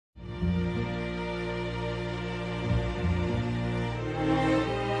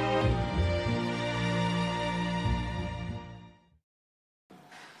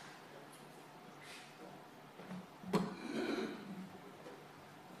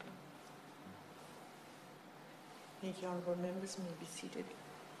Thank you, honourable members. May be seated.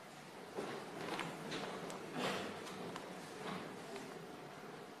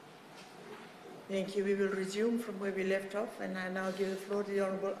 Thank you. We will resume from where we left off, and I now give the floor to the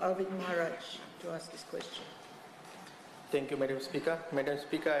Honourable Arvind Maharaj to ask his question. Thank you, Madam Speaker. Madam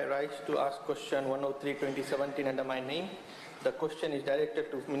Speaker, I rise to ask question 103-2017 under my name. The question is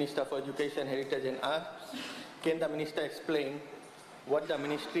directed to Minister for Education, Heritage and Arts. Can the Minister explain what the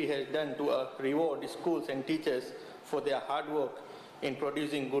Ministry has done to reward schools and teachers for their hard work in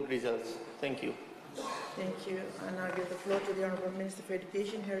producing good results? Thank you. Thank you. And I'll give the floor to the Honourable Minister for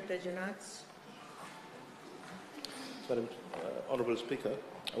Education, Heritage and Arts. Madam Honourable Speaker,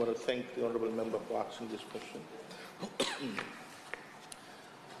 I want to thank the Honourable Member for asking this question.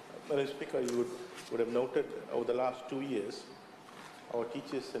 Madam Speaker, you would have noted over the last 2 years, our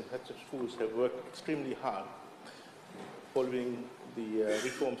teachers and heads of schools have worked extremely hard following the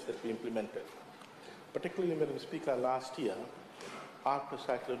reforms that we implemented. Particularly, Madam Speaker, last year, after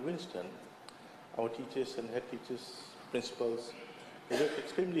Cyclone Winston, our teachers and head teachers, principals, they worked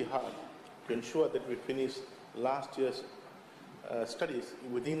extremely hard to ensure that we finish last year's studies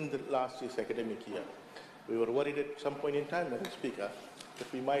within the last year's academic year. We were worried at some point in time, Madam Speaker,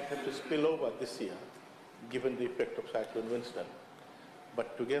 that we might have to spill over this year, given the effect of Cyclone Winston.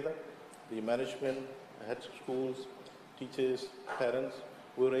 But together, the management, heads of schools, teachers, parents,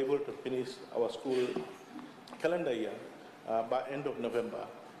 we were able to finish our school calendar year by end of November,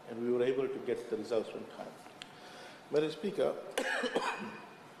 and we were able to get the results on time. Madam Speaker,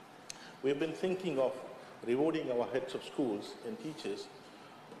 we have been thinking of rewarding our heads of schools and teachers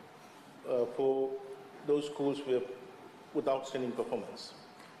for those schools with outstanding performance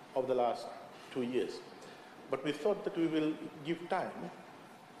of the last 2 years. But we thought that we will give time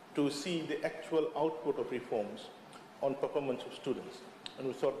to see the actual output of reforms on performance of students. And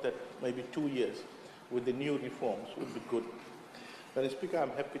we thought that maybe 2 years with the new reforms would be good. Madam Speaker,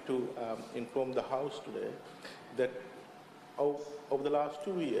 I'm happy to inform the House today that over the last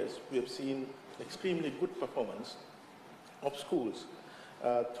 2 years, we have seen extremely good performance of schools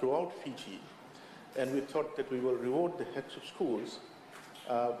throughout Fiji. And we thought that we will reward the heads of schools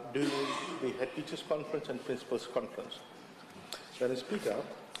during the Head Teachers Conference and Principals Conference. Madam Speaker,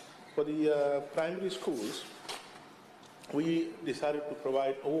 for the primary schools, we decided to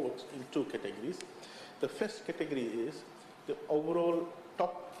provide awards in 2 categories. The first category is the overall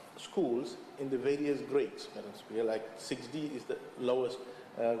top schools in the various grades, Madam Speaker, like 6D is the lowest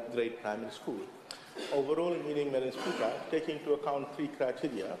grade primary school. Overall, meaning, Madam Speaker, taking into account 3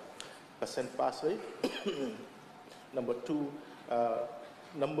 criteria: percent pass rate, number 2,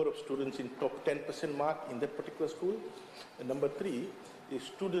 number of students in top 10% mark in that particular school, and number 3 is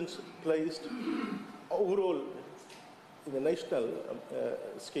students placed overall in the national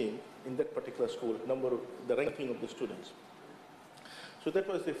scheme in that particular school, the ranking of the students. So that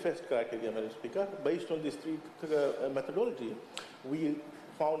was the first criteria, Madam Speaker. Based on this 3 methodology, we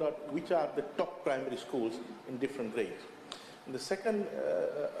found out which are the top primary schools in different grades. In the second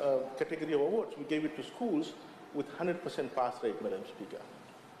category of awards, we gave it to schools with 100% pass rate, Madam Speaker.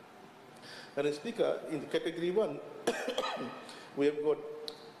 Madam Speaker, in category 1, we have got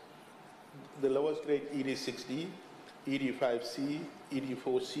the lowest grade ED6D, ED5C,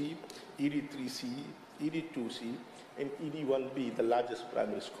 ED4C, ED3C, ED2C, and ED1B, the largest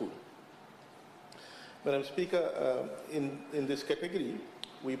primary school. Madam Speaker, in this category,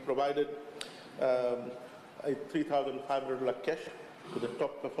 we provided a $3,500 cash to the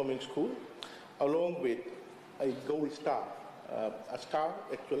top performing school, along with a gold star,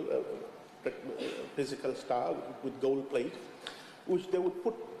 physical star with gold plate, which they would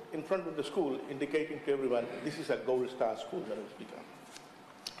put in front of the school, indicating to everyone, this is a gold star school, Madam Speaker.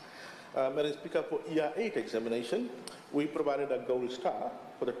 Madam Speaker, for Year 8 examination, we provided a gold star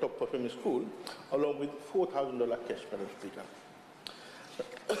for the top performing school, along with $4,000 cash, Madam Speaker.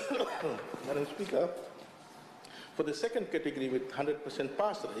 Madam Speaker, for the second category with 100%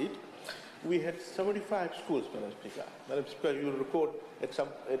 pass rate, we had 75 schools, Madam Speaker. Madam Speaker, you will recall at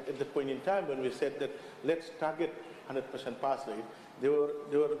the point in time when we said that let's target 100% pass rate, there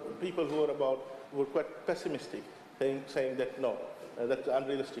were people who were quite pessimistic, saying that no, that's an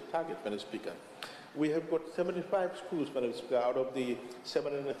unrealistic target, Madam Speaker. We have got 75 schools, Madam Speaker, out of the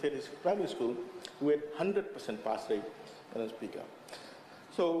 736 primary schools, who had 100% pass rate, Madam Speaker.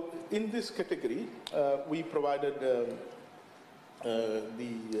 So in this category, we provided the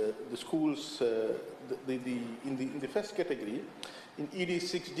schools in the first category. In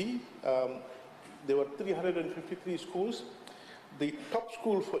ED6D, there were 353 schools. The top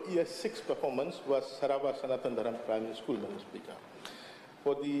school for Year 6 performance was Sarawak Sanatan Dharam Primary School, Madam Speaker.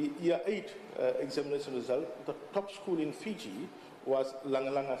 For the year 8 examination result, the top school in Fiji was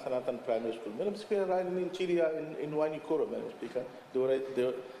Langalanga Sanatan Primary School. Madam Speaker, right in Chiria, in Wainikoro, Madam Speaker,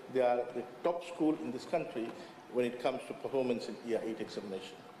 they are the top school in this country when it comes to performance in year 8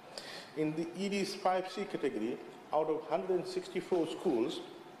 examination. In the ED's 5C category, out of 164 schools,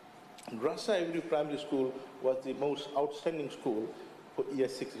 Rasa Avenue Primary School was the most outstanding school for year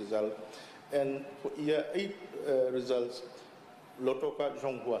 6 result. And for year 8 results, Lotoka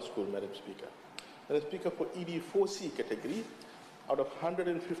Zhonghua School, Madam Speaker. Madam Speaker, for ED 4C category, out of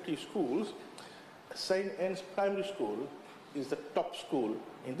 150 schools, St. Anne's Primary School is the top school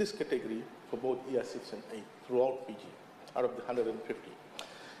in this category for both year 6 and 8 throughout Fiji, out of the 150.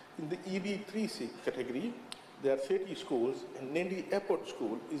 In the ED 3C category, there are 30 schools, and Nandi Airport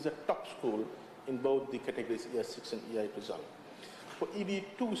School is the top school in both the categories year 6 and year 8 result. For ED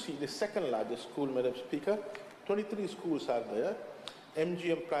 2C, the second largest school, Madam Speaker, 23 schools are there.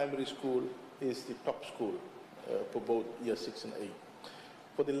 MGM Primary School is the top school for both year 6 and 8.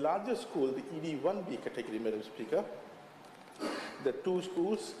 For the largest school, the ED 1B category, Madam Speaker, the 2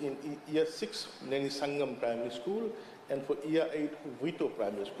 schools in year 6, Nani Sangam Primary School, and for year 8, Vito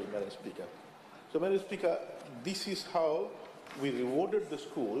Primary School, Madam Speaker. So, Madam Speaker, this is how we rewarded the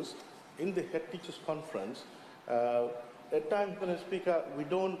schools in the head teachers conference. At times, Madam Speaker, we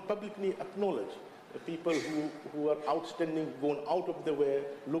don't publicly acknowledge the people who are outstanding, going out of their way,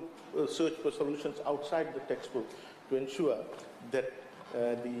 search for solutions outside the textbook to ensure that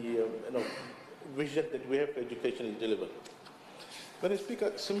the vision that we have for education is delivered. Madam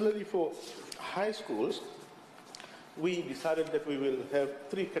Speaker, similarly for high schools, we decided that we will have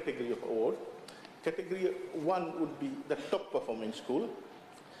 3 categories of award. Category 1 would be the top performing school.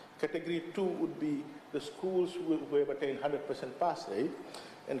 Category 2 would be the schools who have attained 100% pass rate.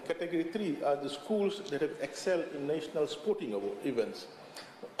 And category 3 are the schools that have excelled in national sporting events.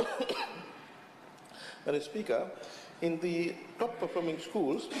 Madam Speaker, in the top performing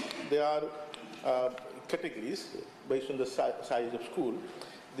schools, there are categories based on the size of school.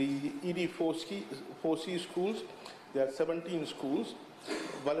 The ED 4C schools, there are 17 schools.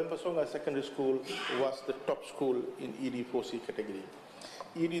 Valempasonga Secondary School was the top school in ED 4C category.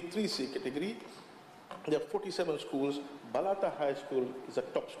 ED 3C category, there are 47 schools. Balata High School is a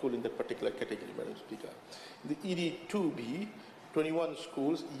top school in that particular category, Madam Speaker. The ED 2B, 21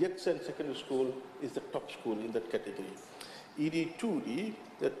 schools. Yetsen Secondary School is the top school in that category. ED 2D,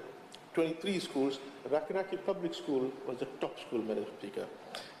 the 23 schools. Rakiraki Public School was the top school, Madam Speaker.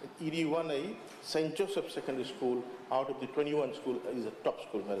 ED 1A, St. Joseph Secondary School, out of the 21 schools, is a top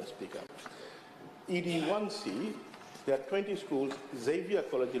school, Madam Speaker. ED 1C, there are 20 schools. Xavier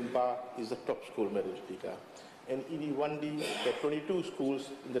College in Bar is the top school, Madam Speaker. And ED 1D, there are 22 schools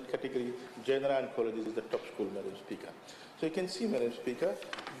in that category. General College is the top school, Madam Speaker. So you can see, Madam Speaker,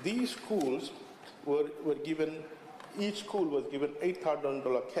 these schools were given, each school was given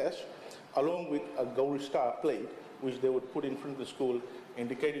 $8,000 cash, along with a gold star plate, which they would put in front of the school,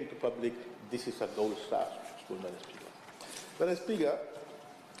 indicating to public, this is a gold star school, Madam Speaker. Madam Speaker,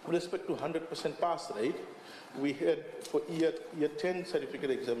 with respect to 100% pass rate, we had for year 10 certificate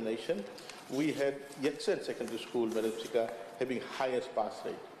examination, we had Yetsen Secondary School, Madam Speaker, having highest pass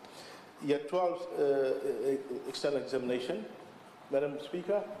rate. Year 12 external examination, Madam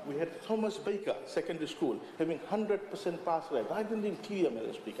Speaker, we had Thomas Baker Secondary School having 100% pass rate, right in the interior,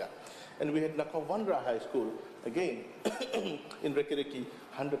 Madam Speaker. And we had Nakawandra High School, again, in Rekiriki,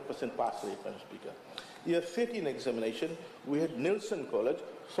 100% pass rate, Madam Speaker. Year 13 examination, we had Nelson College,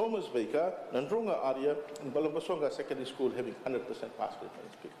 Thomas Baker, Nandronga Arya, and Balambasonga Secondary School having 100% pass rate,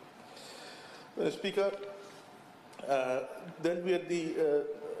 Madam Speaker. Madam Speaker, then we had the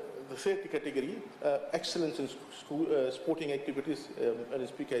third category, excellence in school, sporting activities. Madam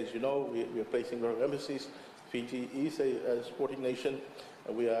Speaker, as you know, we are placing a lot of emphasis. Fiji is a sporting nation.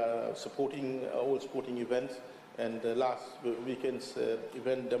 We are supporting all sporting events, and last weekend's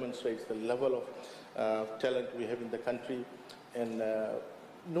event demonstrates the level of talent we have in the country, and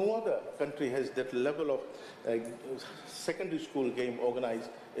no other country has that level of secondary school game organized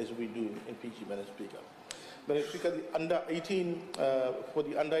as we do in Fiji, Madam Speaker. Madam Speaker, the under 18, for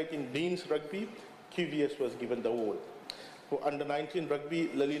the under 18 Dean's Rugby, QVS was given the award. For under 19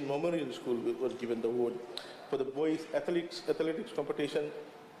 Rugby, Lalin Memorial School was given the award. For the boys athletics competition,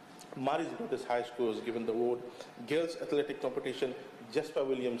 Maris Brothers High School was given the award. Girls athletic competition, Jasper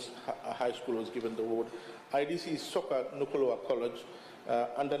Williams High School was given the award. IDC Soccer, Nukuloa College.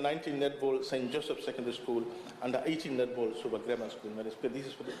 Under 19 netball, St. Joseph Secondary School. Under 18 netball, Suba Grammar School. This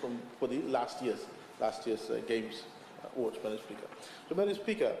is for the last year's games awards, Madam Speaker. So, Madam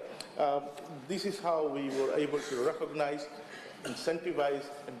Speaker, this is how we were able to recognize incentivize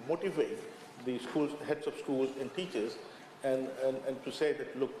and motivate the schools, heads of schools and teachers, and to say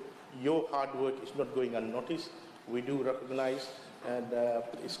that, look, your hard work is not going unnoticed. We do recognize, and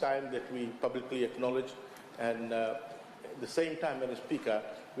it's time that we publicly acknowledge. And at the same time, Madam Speaker,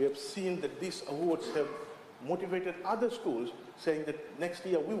 we have seen that these awards have motivated other schools, saying that next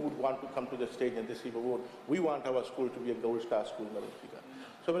year we would want to come to the stage and receive award. We want our school to be a gold star school, Madam Speaker.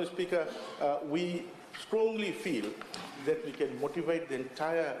 So, Madam Speaker, we strongly feel that we can motivate the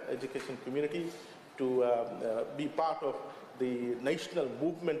entire education community to be part of the national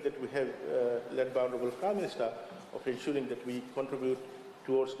movement that we have led by Honourable Prime Minister of ensuring that we contribute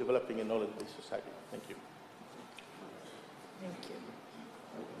towards developing a knowledge-based society. Thank you. Thank you.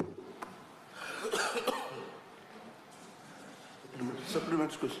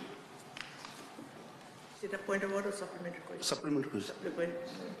 Supplementary question. Is it a point of order or supplementary question? Supplementary question.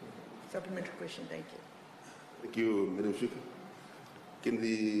 Supplementary question, thank you. Thank you, Madam Speaker. Can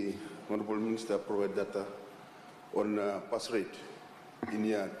the Honourable Minister provide data on pass rate in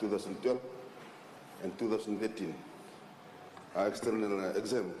year 2012 and 2013, external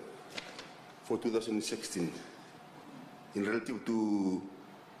exam for 2016 in relative to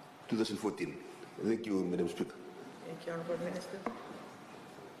 2014? Thank you, Madam Speaker. Thank you, Honourable Minister.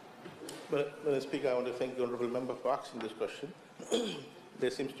 Well, Madam Speaker, I want to thank the Honourable Member for asking this question.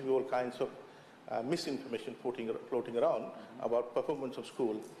 There seems to be all kinds of misinformation floating around about performance of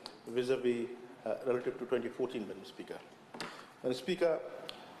school vis-a-vis relative to 2014, Madam Speaker. Madam Speaker,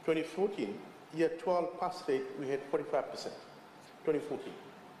 2014, year 12 pass rate, we had 45%, 2014.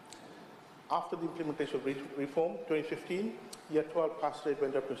 After the implementation of reform, 2015, year 12 pass rate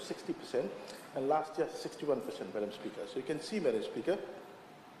went up to 60%, and last year 61%, Madam Speaker. So you can see, Madam Speaker,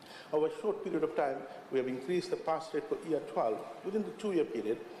 over a short period of time, we have increased the pass rate for year 12 within the 2-year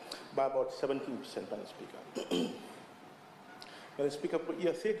period by about 17%, Madam Speaker. Madam Speaker, for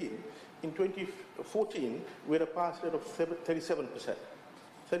year 13, in 2014, we had a pass rate of 37%.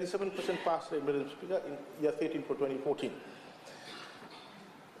 37% pass rate, Madam Speaker, in year 13 for 2014.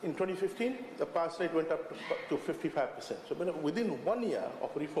 In 2015, the pass rate went up to 55%. So within 1 year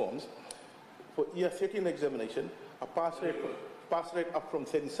of reforms, for year 13 examination, a pass rate up from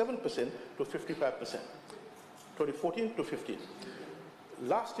 37% to 55%. 2014 to 15.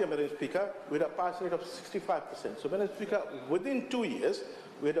 Last year, Madam Speaker, we had a pass rate of 65%. So, Madam Speaker, within 2 years,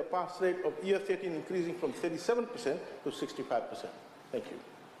 we had a pass rate of year 13 increasing from 37% to 65%. Thank you.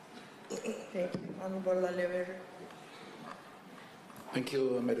 Thank you. Honourable Lalewere. Thank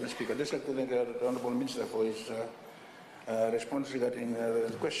you, Madam Speaker. I'd just like to thank the Honourable Minister for his response regarding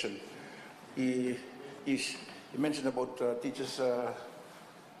the question. He mentioned about teachers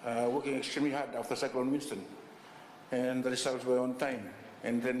working extremely hard after Cyclone Winston, and the results were on time,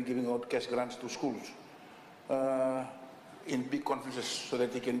 and then giving out cash grants to schools in big conferences so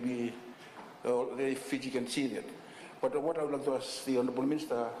that they can be, Fiji can see that. But what I would like to ask the Honourable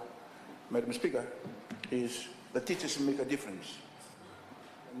Minister, Madam Speaker, is the teachers make a difference.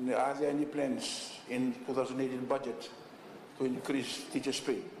 And are there any plans in 2018 budget to increase teachers'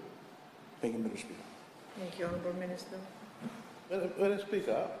 pay? Thank you, Madam Speaker. Thank you, Honourable Minister. Madam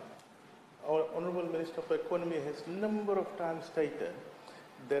Speaker, our Honourable Minister for Economy has a number of times stated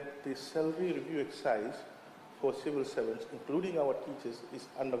that the salary review exercise for civil servants, including our teachers, is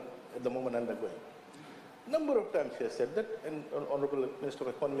at the moment undergoing. Number of times he has said that, and Honourable Minister of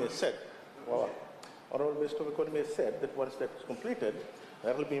Economy has said, well, Honourable Minister of Economy has said that once that is completed,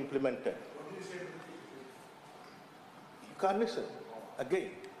 that will be implemented. You can't listen.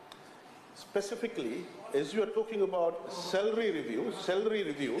 Again, specifically, as you are talking about salary review,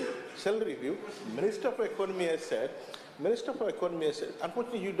 Minister for Economy has said,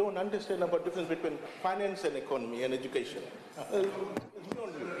 unfortunately you don't understand about difference between finance and economy and education. It's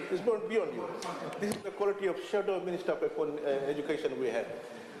beyond you. It's beyond you. This is the quality of shadow Minister for Education we have.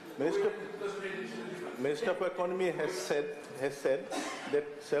 Minister for Economy has said that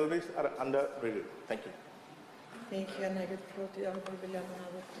salaries are under review. Thank you. Thank you, and I give the floor to the Honourable William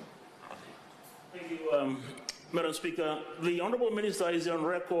Howard. Thank you, Madam Speaker. The Honourable Minister is on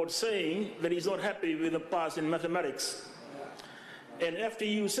record saying that he's not happy with the pass in mathematics. And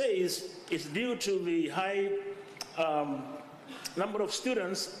FTU says it's due to the high number of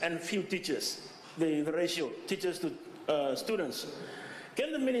students and few teachers, the ratio, teachers to students.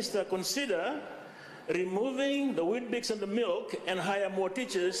 Can the Minister consider removing the Weet-Bix and the milk and hire more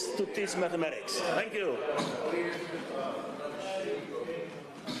teachers to teach mathematics? Thank you.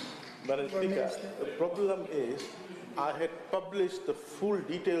 Madam Speaker, the problem is I had published the full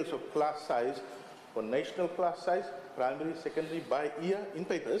details of class size for national class size, primary, secondary, by year in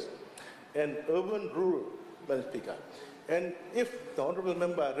papers, and urban, rural, Madam Speaker. And if the honourable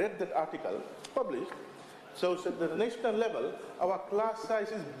member read that article published, so at the national level, our class size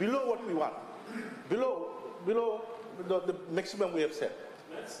is below what we want, below the maximum we have set.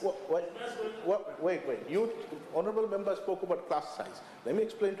 Wait. You, honourable member, spoke about class size. Let me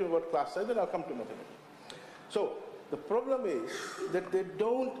explain to you about class size, then I'll come to mathematics. So the problem is that they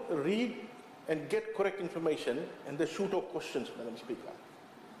don't read and get correct information, and they shoot off questions, Madam Speaker.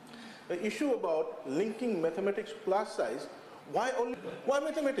 The issue about linking mathematics to class size, why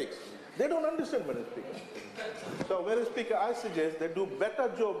mathematics? They don't understand, Madam Speaker. So, Madam Speaker, I suggest they do better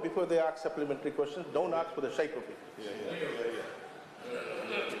job before they ask supplementary questions. Don't ask for the shape of it.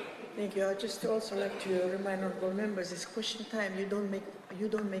 Thank you. I'd just also like to remind honourable members, it's question time. You don't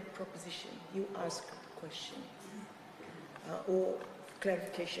make proposition. You ask a question or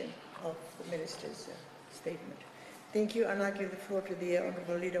clarification of the minister's statement. Thank you, and I give the floor to the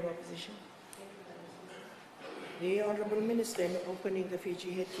honourable leader of opposition. The Honourable Minister, in opening the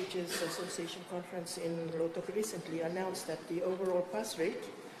Fiji Head Teachers Association conference in Lotok recently, announced that the overall pass rate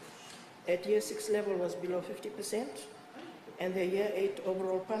at Year 6 level was below 50%, and the Year 8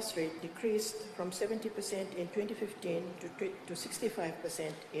 overall pass rate decreased from 70% in 2015 to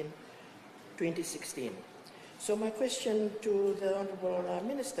 65% in 2016. So my question to the Honourable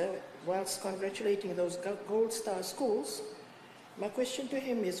Minister, whilst congratulating those Gold Star schools, my question to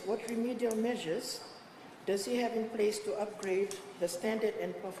him is, what remedial measures does he have in place to upgrade the standard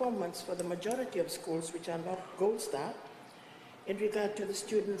and performance for the majority of schools which are not Gold Star in regard to the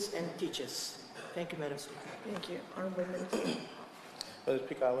students and teachers? Thank you, Madam Speaker. Thank you. Honourable Minister. Madam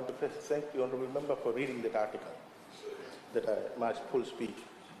Speaker, I want to thank the honourable member for reading that article, my full speech.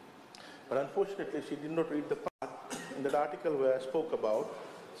 But unfortunately, she did not read the part in that article where I spoke about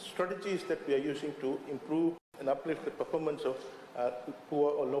strategies that we are using to improve and uplift the performance of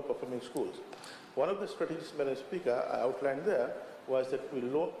poor or low-performing schools. One of the strategies, Madam Speaker, I outlined there was that we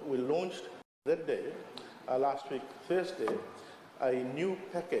launched that day, last week, Thursday, a new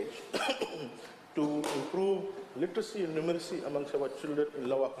package to improve literacy and numeracy amongst our children in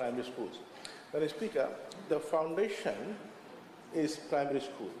lower primary schools. Madam Speaker, the foundation is primary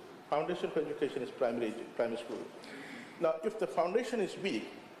school. Foundation for education is primary school. Now, if the foundation is weak,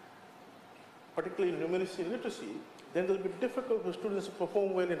 particularly in numeracy and literacy, then it will be difficult for students to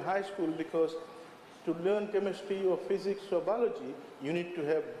perform well in high school, because to learn chemistry or physics or biology, you need to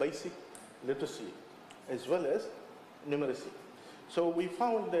have basic literacy as well as numeracy. So we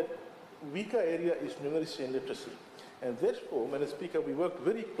found that weaker area is numeracy and literacy. And therefore, Madam Speaker, we worked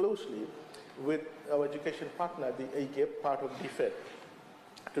very closely with our education partner, the AGAP, part of DFED,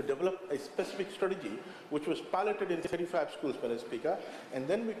 to develop a specific strategy which was piloted in 35 schools, Madam Speaker, and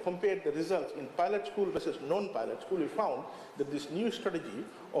then we compared the results in pilot school versus non-pilot school. We found that this new strategy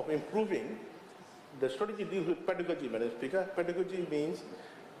of improving, the strategy deals with pedagogy, Madam Speaker. Pedagogy means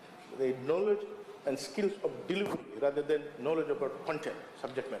the knowledge and skills of delivery rather than knowledge about content,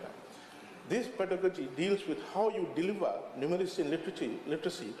 subject matter. This pedagogy deals with how you deliver numeracy and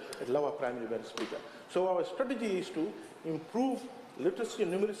literacy at lower primary, Madam Speaker. So our strategy is to improve literacy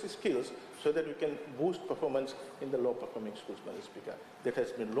and numeracy skills so that we can boost performance in the low-performing schools, Madam Speaker. That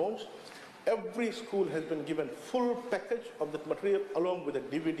has been launched. Every school has been given full package of that material along with a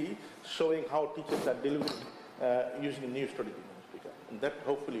DVD showing how teachers are delivering using a new strategy, Madam Speaker. And that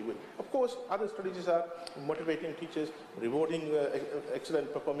hopefully will. Of course, other strategies are motivating teachers, rewarding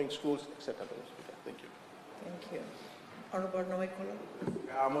excellent performing schools, etc., Madam Speaker. Thank you. Thank you. Honourable Noikola.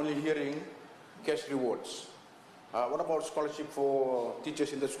 I'm only hearing cash rewards. What about scholarship for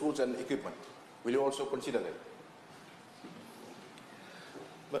teachers in the schools and equipment? Will you also consider that?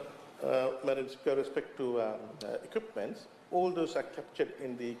 Madam Speaker, with respect to equipments, all those are captured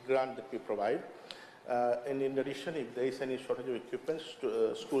in the grant that we provide. And in addition, if there is any shortage of equipment,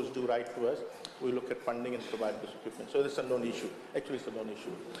 schools do write to us. We look at funding and provide this equipment. So this is a non-issue. Actually, it's a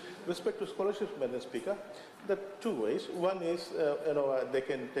non-issue. With respect to scholarships, Madam Speaker, there are two ways. One is, they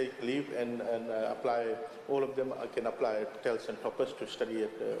can take leave and apply. All of them can apply TELS and toppers to study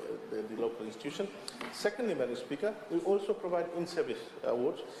at the local institution. Secondly, Madam Speaker, we also provide in-service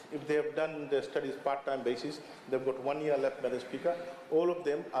awards. If they have done their studies part-time basis, they've got 1 year left, Madam Speaker. All of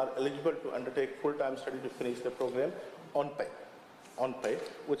them are eligible to undertake full-time study to finish the program on pay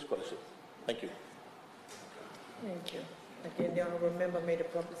with scholarship. Thank you. Thank you. Again, the honourable member made a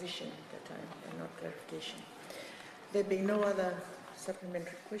proposition at that time and not clarification. There being no other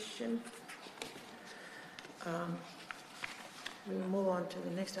supplementary question, we will move on to the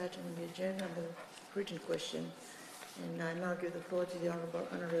next item on the agenda, the written question. And I now give the floor to the Honourable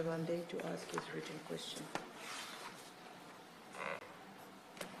Honorary Vande to ask his written question.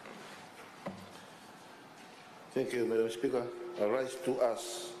 Thank you, Madam Speaker. I rise to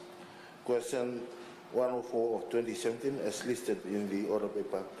ask question 104 of 2017 as listed in the order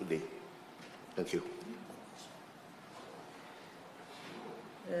paper today. Thank you.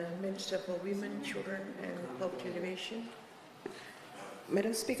 Minister for Women, Children and Poverty Alleviation.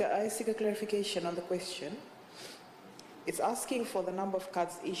 Madam Speaker, I seek a clarification on the question. It's asking for the number of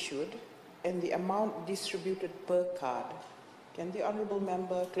cards issued and the amount distributed per card. Can the honourable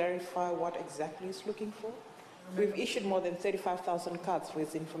member clarify what exactly he's looking for? We've issued more than 35,000 cards for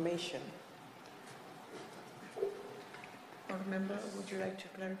his information. Honourable member, would you like to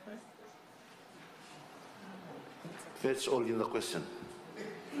clarify? That's all in the question.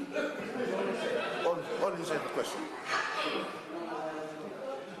 All inside the question.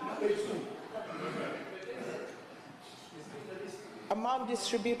 Amount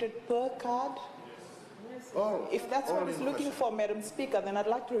distributed per card? If that's what he's looking for, Madam Speaker, then I'd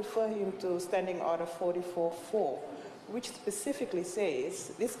like to refer him to Standing Order 44.4, which specifically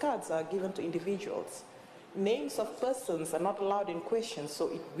says these cards are given to individuals. Names of persons are not allowed in questions, so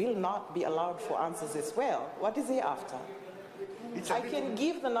it will not be allowed for answers as well. What is he after? I can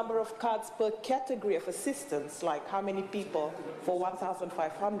give the number of cards per category of assistance, like how many people for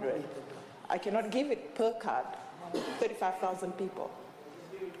 1,500. I cannot give it per card, 35,000 people.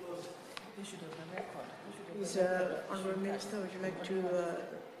 Please, Honourable Minister, would you like to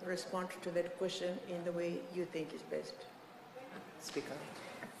respond to that question in the way you think is best? Speaker.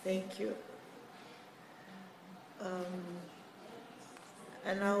 Thank you.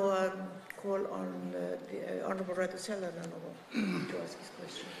 And now call on the Honourable Ratusela to ask his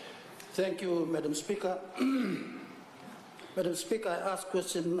question. Thank you, Madam Speaker. Madam Speaker, I asked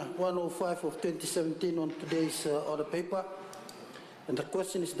question 105 of 2017 on today's order paper. And the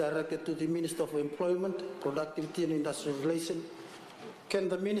question is directed to the Minister for Employment, Productivity and Industrial Relations. Can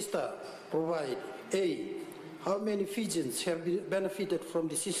the Minister provide A, how many Fijians have benefited from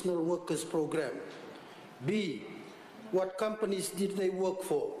the seasonal workers program? B, what companies did they work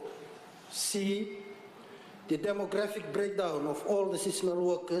for? C, the demographic breakdown of all the seasonal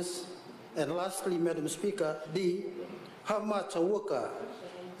workers. And lastly, Madam Speaker, D, how much a worker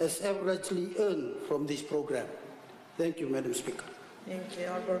has averagely earned from this program? Thank you, Madam Speaker. Thank you.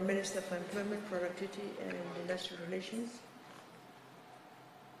 Honourable Minister for Employment, Productivity and Industrial Relations.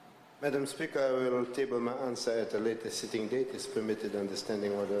 Madam Speaker, I will table my answer at a later sitting date as permitted under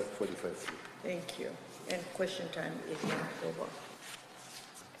Standing Order 45. Thank you. And question time is now over.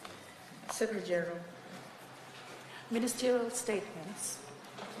 Secretary General. Ministerial statements.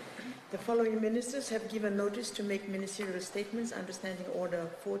 The following ministers have given notice to make ministerial statements under Standing Order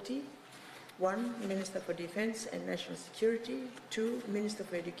 40. 1. Minister for Defence and National Security. 2. Minister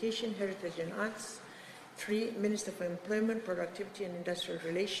for Education, Heritage and Arts. 3. Minister for Employment, Productivity and Industrial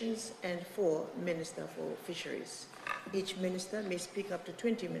Relations. And 4. Minister for Fisheries. Each minister may speak up to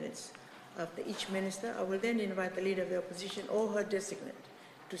 20 minutes. After each minister, I will then invite the Leader of the Opposition or her designate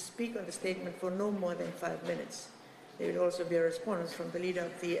to speak on the statement for no more than 5 minutes. There will also be a response from the Leader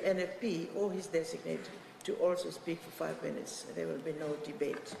of the NFP or his designate to also speak for 5 minutes. There will be no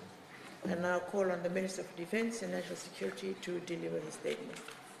debate. I now call on the Minister for Defence and National Security to deliver his statement.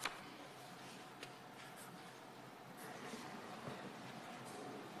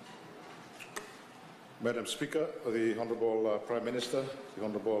 Madam Speaker, the Honourable Prime Minister, the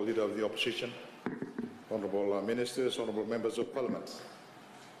Honourable Leader of the Opposition, Honourable Ministers, Honourable Members of Parliament.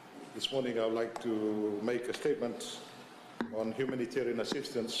 This morning I would like to make a statement on humanitarian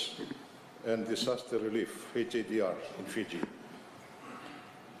assistance and disaster relief, HADR, in Fiji.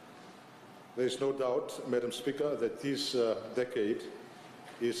 There is no doubt, Madam Speaker, that this decade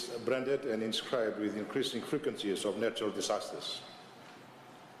is branded and inscribed with increasing frequencies of natural disasters.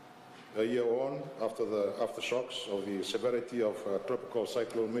 A year on, after the aftershocks of the severity of Tropical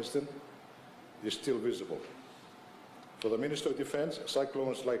Cyclone Winston is still visible. For the Minister of Defence,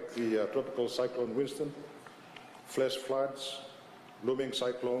 cyclones like the Tropical Cyclone Winston, flash floods, looming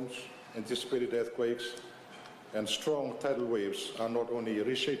cyclones, anticipated earthquakes, and strong tidal waves are not only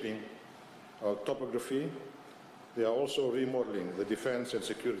reshaping our topography, they are also remodeling the defence and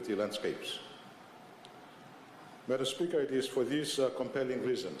security landscapes. Madam Speaker, it is for these compelling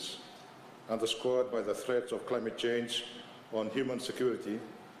reasons, underscored by the threats of climate change on human security,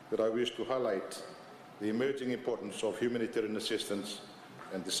 that I wish to highlight the emerging importance of humanitarian assistance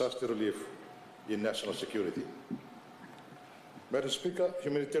and disaster relief in national security. Madam Speaker,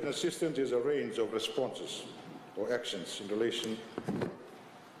 humanitarian assistance is a range of responses or actions in relation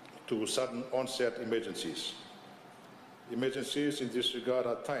to sudden onset emergencies. Emergencies in this regard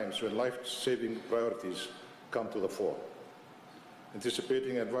are times when life-saving priorities come to the fore.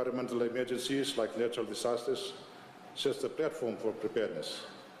 Anticipating environmental emergencies like natural disasters sets the platform for preparedness.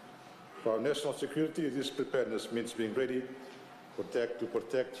 For our national security, this preparedness means being ready to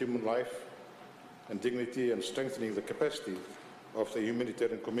protect human life and dignity and strengthening the capacity of the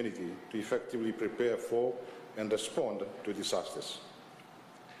humanitarian community to effectively prepare for and respond to disasters.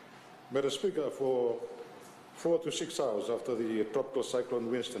 Madam Speaker, for 4 to 6 hours after the tropical cyclone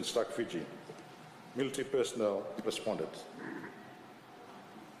Winston struck Fiji, military personnel responded.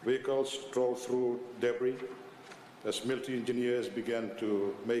 Vehicles drove through debris as military engineers began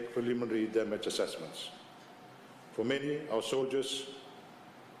to make preliminary damage assessments. For many, our soldiers,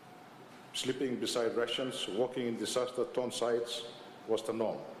 sleeping beside rations, walking in disaster-torn sites was the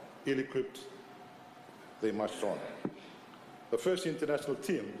norm. Ill-equipped, they marched on. The first international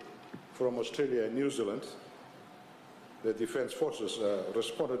team from Australia and New Zealand, the Defence Forces,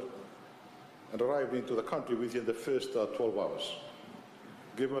 responded and arrived into the country within the first 12 hours.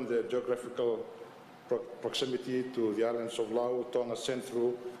 Given their geographical proximity to the islands of Lau, Tonga sent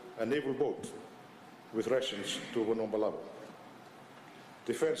through a naval boat with rations to Wanombalabu.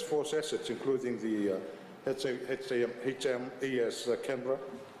 Defence Force assets, including the HMAS Canberra,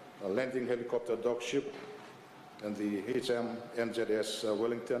 a landing helicopter dock ship, and the HMNZS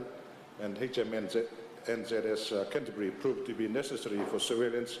Wellington and HMNZS Canterbury, proved to be necessary for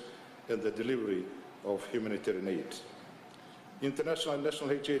surveillance and the delivery of humanitarian aid. International and national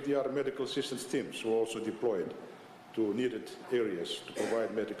HADR medical assistance teams were also deployed to needed areas to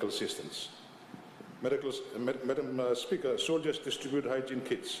provide medical assistance. Madam Speaker, soldiers distribute hygiene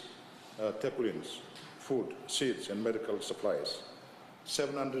kits, tarpaulins, food, seeds, and medical supplies.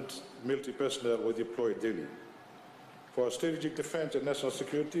 700 military personnel were deployed daily. For our strategic defense and national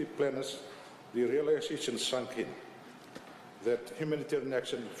security planners, the realization sunk in that humanitarian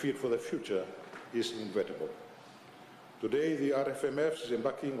action fit for the future is inevitable. Today, the RFMF is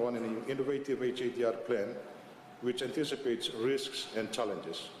embarking on an innovative HADR plan which anticipates risks and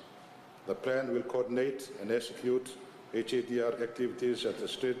challenges. The plan will coordinate and execute HADR activities at the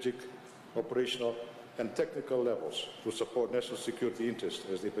strategic, operational, and technical levels to support national security interests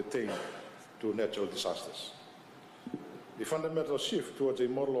as they pertain to natural disasters. The fundamental shift towards a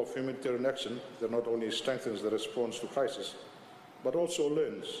model of humanitarian action that not only strengthens the response to crisis, but also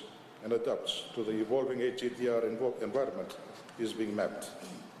learns and adapts to the evolving HADR environment is being mapped.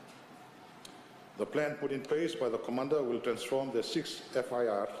 The plan put in place by the Commander will transform the 6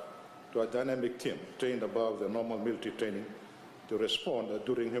 FIR to a dynamic team trained above the normal military training to respond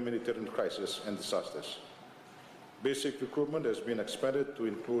during humanitarian crises and disasters. Basic recruitment has been expanded to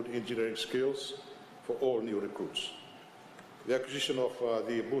include engineering skills for all new recruits. The acquisition of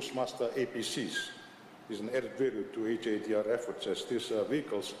the Bushmaster APCs is an added value to HADR efforts as these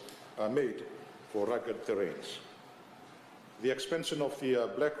vehicles are made for rugged terrains. The expansion of the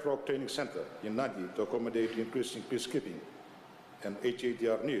Black Rock Training Center in Nadi to accommodate increasing peacekeeping and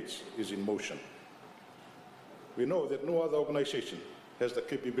HADR needs is in motion. We know that no other organization has the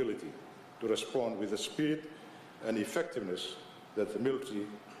capability to respond with the speed and effectiveness that the military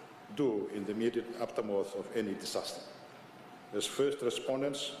do in the immediate aftermath of any disaster. As first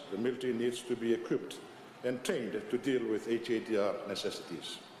respondents, the military needs to be equipped and trained to deal with HADR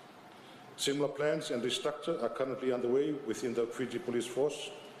necessities. Similar plans and restructure are currently underway within the Fiji Police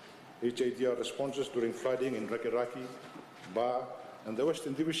Force. HADR responses during flooding in Rakiraki, Ba, and the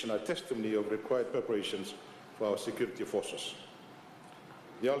Western Division are testimony of required preparations for our security forces.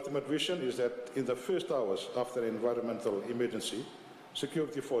 The ultimate vision is that in the first hours after an environmental emergency,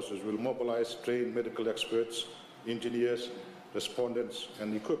 security forces will mobilize trained medical experts, engineers, respondents,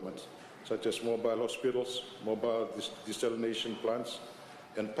 and equipment, such as mobile hospitals, mobile desalination plants,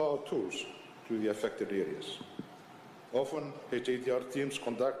 and power tools to the affected areas. Often, HADR teams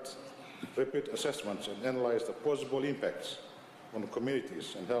conduct rapid assessments and analyze the possible impacts on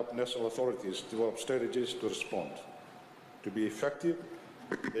communities and help national authorities develop strategies to respond. To be effective,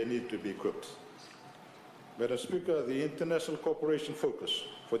 they need to be equipped. Madam Speaker, the international cooperation focus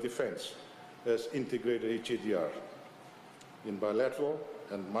for defense has integrated HADR. In bilateral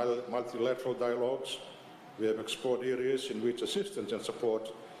and multilateral dialogues, we have explored areas in which assistance and support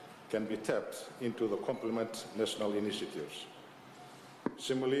can be tapped into the complement national initiatives.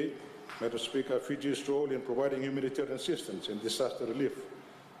 Similarly, Madam Speaker, Fiji's role in providing humanitarian assistance and disaster relief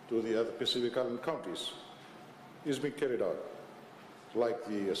to the other Pacific Island countries is being carried out, like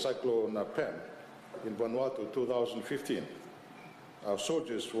the Cyclone Pam in Vanuatu 2015. Our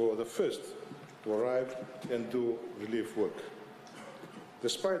soldiers were the first to arrive and do relief work.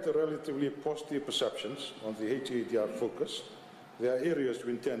 Despite the relatively positive perceptions on the HADR focus, there are areas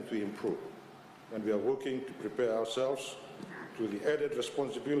we intend to improve, and we are working to prepare ourselves to the added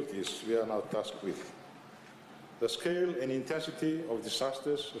responsibilities we are now tasked with. The scale and intensity of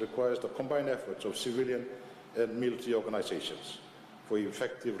disasters requires the combined efforts of civilian and military organizations for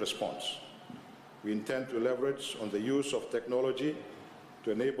effective response. We intend to leverage on the use of technology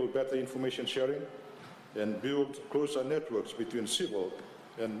to enable better information sharing and build closer networks between civil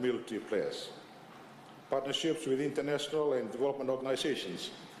and military players. Partnerships with international and development organizations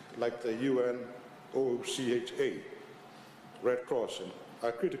like the UN, OCHA, Red Cross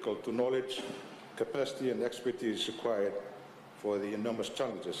are critical to knowledge, capacity and expertise required for the enormous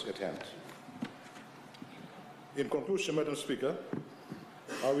challenges at hand. In conclusion, Madam Speaker,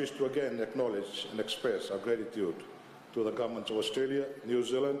 I wish to again acknowledge and express our gratitude to the governments of Australia, New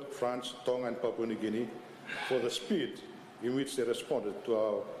Zealand, France, Tonga and Papua New Guinea for the speed in which they responded to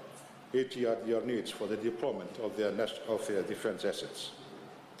our ATRDR needs for the deployment of their defence assets.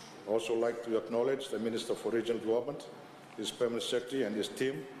 I also like to acknowledge the Minister for Regional Development, his Permanent Secretary and his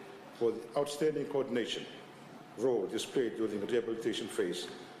team for the outstanding coordination role displayed during the rehabilitation phase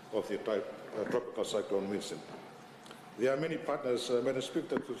of the tropical cyclone Winston. There are many partners, Madam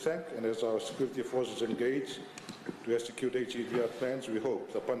Speaker, to thank, and as our security forces engage to execute HEDR plans, we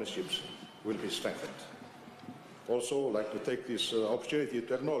hope the partnerships will be strengthened. Also, I'd like to take this opportunity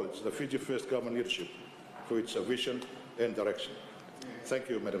to acknowledge the Fiji First Government leadership for its vision and direction. Thank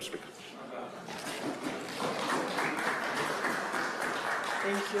you, Madam Speaker.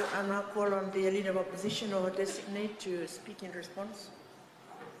 Thank you. I now call on the Leader of Opposition or designate to speak in response.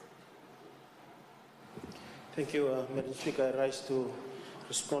 Thank you, Madam Speaker. I rise to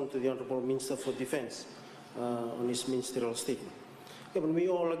respond to the Honourable Minister for Defence on his ministerial statement. Yeah, we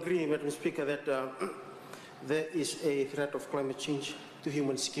all agree, Madam Speaker, that there is a threat of climate change to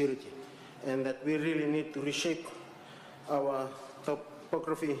human security and that we really need to reshape our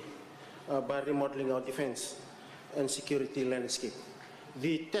topography by remodeling our defence and security landscape.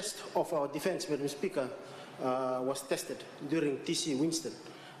 The test of our defence, Madam Speaker, was tested during TC Winston,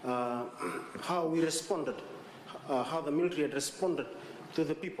 how we responded, how the military had responded to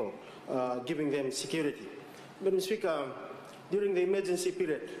the people, giving them security. Madam Speaker, during the emergency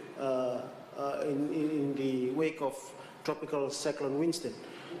period, in the wake of tropical cyclone Winston,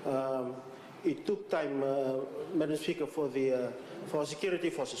 it took time, Madam Speaker, for our security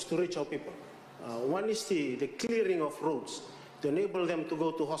forces to reach our people. One is the clearing of roads to enable them to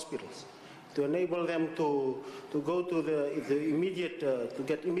go to hospitals, to enable them to go to the immediate, to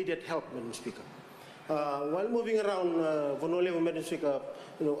get immediate help, Madam Speaker. While moving around Vonolevo, Madam Speaker,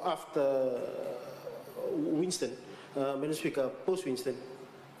 after Winston, Madam Speaker, post-Winston,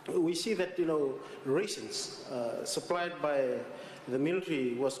 we see that, rations supplied by the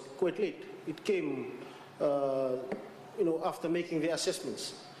military was quite late. It came, after making the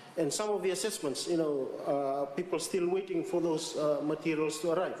assessments. And some of the assessments, people still waiting for those materials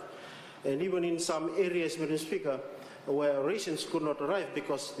to arrive. And even in some areas, Madam Speaker, where rations could not arrive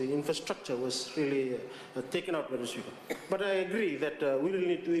because the infrastructure was really taken out, Madam Speaker. But I agree that we really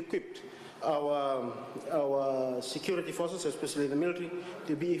need to equip our security forces, especially the military,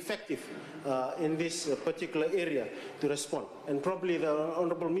 to be effective in this particular area to respond. And probably the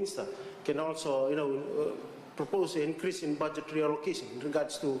Honourable Minister can also, propose an increase in budget reallocation in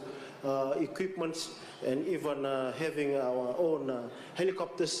regards to equipments and even having our own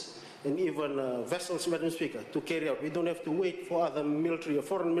helicopters and even vessels, Madam Speaker, to carry out. We don't have to wait for other military or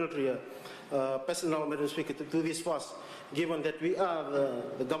foreign military personnel, Madam Speaker, to do this for us, given that we are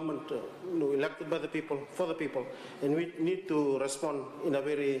the government elected by the people, for the people, and we need to respond in a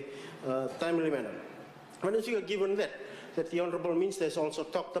very timely manner. Madam Speaker, given that the Honourable Minister has also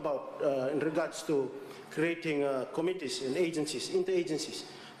talked about in regards to creating committees and agencies, interagencies,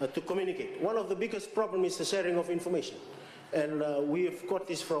 to communicate. One of the biggest problems is the sharing of information. And we have got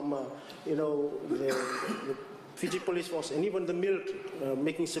this from, the Fiji Police Force and even the military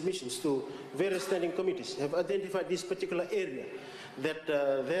making submissions to various standing committees have identified this particular area that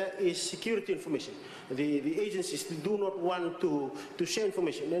there is security information. The agencies do not want to share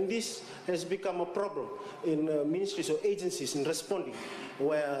information, and this has become a problem in ministries or agencies in responding,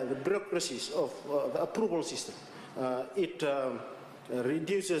 where the bureaucracies of the approval system, it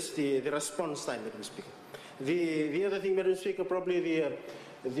reduces the response time, Madam Speaker. The other thing, Madam Speaker, probably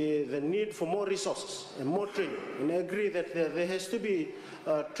the need for more resources and more training. And I agree that there has to be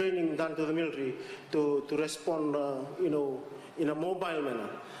training done to the military to respond, in a mobile manner,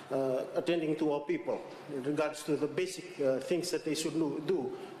 attending to our people in regards to the basic things that they should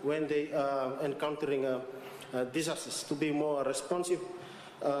do when they are encountering disasters, to be more responsive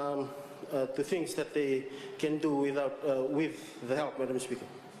to things that they can do with the help, Madam Speaker.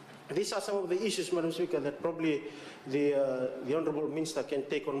 These are some of the issues, Madam Speaker, that probably the Honourable Minister can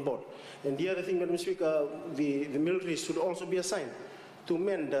take on board. And the other thing, Madam Speaker, the military should also be assigned to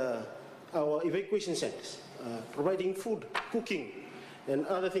mend our evacuation centres, providing food, cooking, and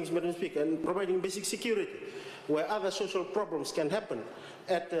other things, Madam Speaker, and providing basic security, where other social problems can happen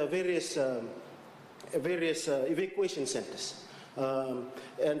at various evacuation centres,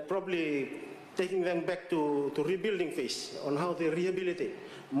 and probably taking them back to rebuilding phase on how they rehabilitate.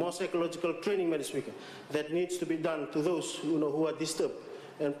 More psychological training, Madam Speaker, that needs to be done to those who are disturbed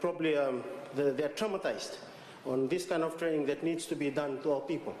and probably they're traumatized. On this kind of training that needs to be done to our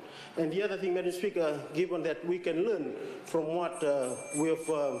people. And the other thing, Madam Speaker, given that we can learn from what we have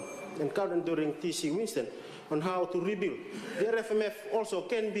encountered during TC Winston on how to rebuild. The RFMF also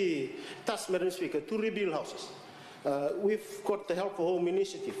can be tasked, Madam Speaker, to rebuild houses. We've got the Help for Home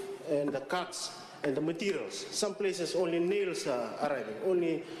initiative and the carts and the materials. Some places only nails are arriving,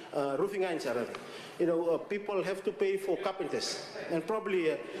 only roofing irons are arriving. People have to pay for carpenters. And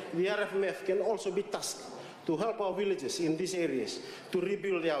probably the RFMF can also be tasked to help our villages in these areas to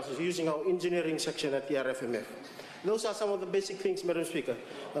rebuild the houses using our engineering section at the RFMF. Those are some of the basic things, Madam Speaker,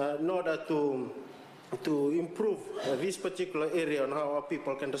 in order to improve this particular area on how our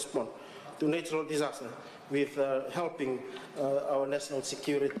people can respond to natural disaster with helping our national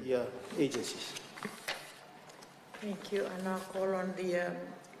security agencies. Thank you. I now call on the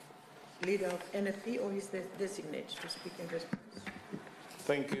leader of NFP or his designate to speak in response.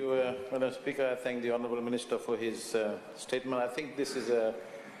 Thank you, Madam Speaker. I thank the Honourable Minister for his statement. I think this is a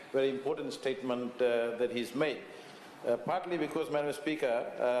very important statement that he's made, partly because, Madam Speaker,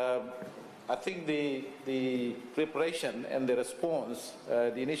 I think the preparation and the response,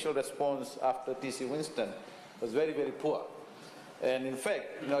 the initial response after TC Winston was very, very poor. And in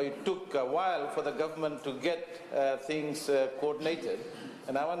fact, it took a while for the government to get things coordinated.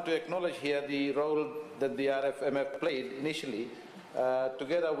 And I want to acknowledge here the role that the RFMF played initially,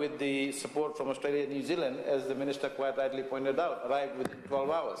 together with the support from Australia and New Zealand, as the Minister quite rightly pointed out, arrived within 12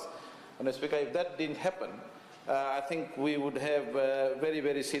 hours. Madam Speaker, if that didn't happen, I think we would have very,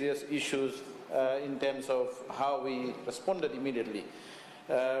 very serious issues in terms of how we responded immediately.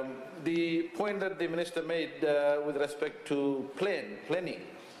 The point that the Minister made with respect to planning,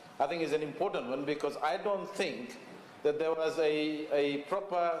 I think is an important one, because I don't think that there was a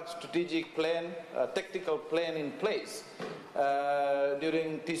proper strategic plan, a tactical plan in place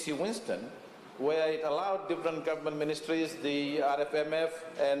during TC Winston, where it allowed different government ministries, the RFMF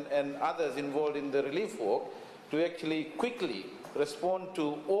and others involved in the relief work, to actually quickly respond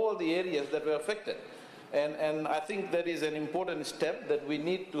to all the areas that were affected. And I think that is an important step, that we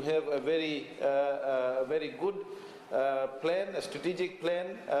need to have a very good plan, a strategic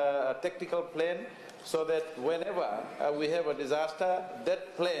plan, a tactical plan, so that whenever we have a disaster,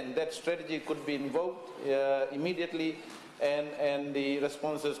 that plan, that strategy could be invoked immediately, and the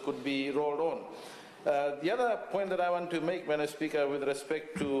responses could be rolled on. The other point that I want to make, Madam Speaker, with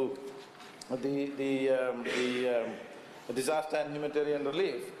respect to the disaster and humanitarian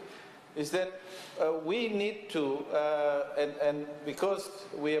relief, is that we need to, and because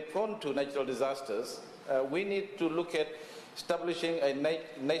we are prone to natural disasters, we need to look at establishing a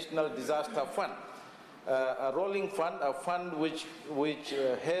national disaster fund, a rolling fund, a fund which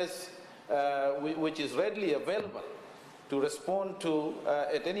is readily available to respond to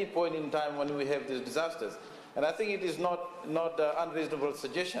at any point in time when we have these disasters. And I think it is not an unreasonable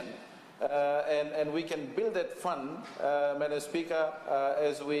suggestion. And we can build that fund, Madam Speaker,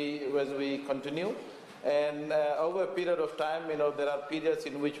 as we continue. And over a period of time, there are periods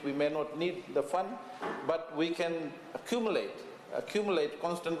in which we may not need the fund, but we can accumulate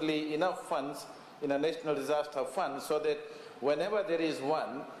constantly enough funds in a national disaster fund, so that whenever there is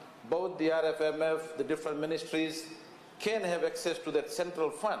one, both the RFMF, the different ministries, can have access to that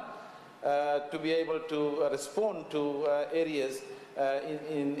central fund to be able to respond to areas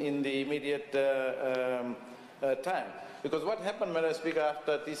in the immediate time. Because what happened, Madam Speaker,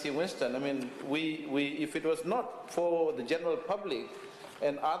 after TC Winston, I mean, if it was not for the general public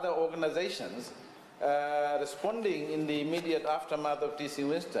and other organizations responding in the immediate aftermath of TC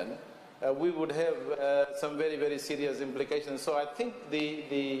Winston, we would have some very, very serious implications. So I think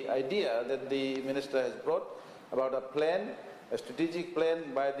the idea that the Minister has brought about a plan, a strategic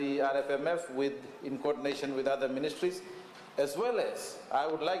plan by the RFMF in coordination with other ministries, as well as, I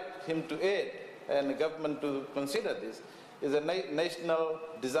would like him to add, and the government to consider this, is a national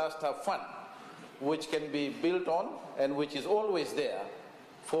disaster fund, which can be built on and which is always there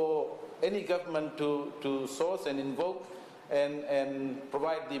for any government to source and invoke and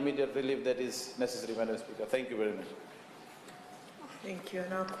provide the immediate relief that is necessary, Madam Speaker. Thank you very much. Thank you. I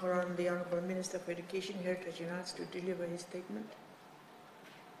now call on the Honourable Minister for Education, Heritage and Arts to deliver his statement.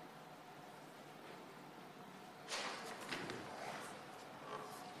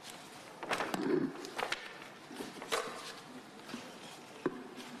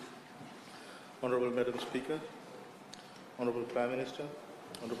 Honourable Madam Speaker, Honourable Prime Minister,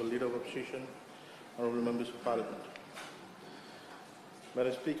 Honourable Leader of Opposition, Honourable Members of Parliament.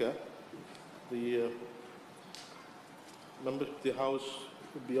 Madam Speaker, the members of the House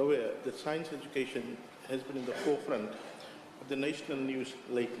would be aware that science education has been in the forefront of the national news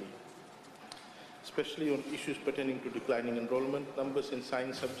lately, especially on issues pertaining to declining enrollment numbers in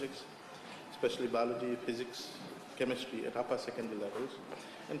science subjects, especially biology, physics, chemistry at upper secondary levels,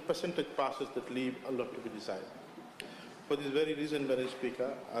 and percentage passes that leave a lot to be desired. For this very reason, Madam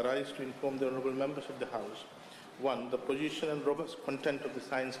Speaker, I rise to inform the honourable members of the House, one, the position and robust content of the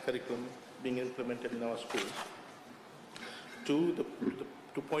science curriculum being implemented in our schools. Two,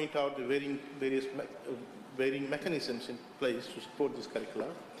 to point out the varying mechanisms in place to support this curricula.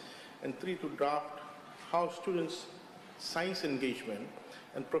 And three, to draft how students' science engagement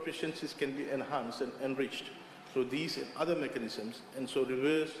and proficiencies can be enhanced and enriched through these and other mechanisms, and so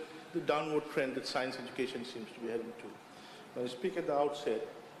reverse the downward trend that science education seems to be heading to. When I speak at the outset,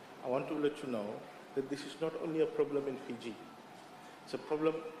 I want to let you know that this is not only a problem in Fiji, it's a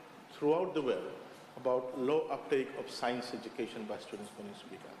problem throughout the world about low uptake of science education by students, Madam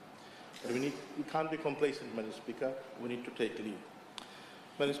Speaker. But we can't be complacent, Madam Speaker, we need to take lead.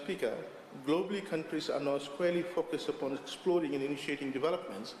 Madam Speaker, globally countries are now squarely focused upon exploring and initiating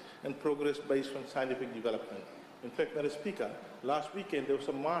developments and progress based on scientific development. In fact, Madam Speaker, last weekend there was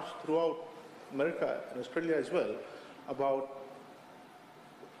a march throughout America and Australia as well about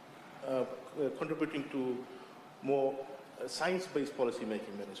contributing to more science-based policy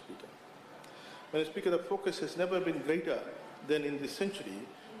making, Madam Speaker. Madam Speaker, the focus has never been greater than in this century,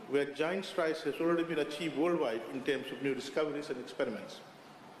 where giant strides has already been achieved worldwide in terms of new discoveries and experiments.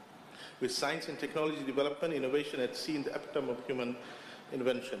 With science and technology development, innovation has seen the epitome of human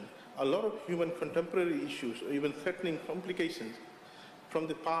invention. A lot of human contemporary issues or even threatening complications from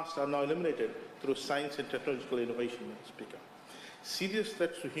the past are now eliminated through science and technological innovation, Madam Speaker. Serious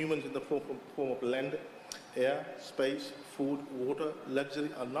threats to humans in the form of land, air, space, food, water, luxury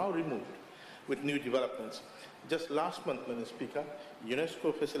are now removed with new developments. Just last month, Madam Speaker,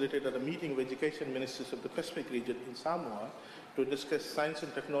 UNESCO facilitated a meeting of education ministers of the Pacific region in Samoa to discuss science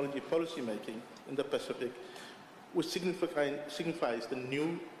and technology policy making in the Pacific, which signifies the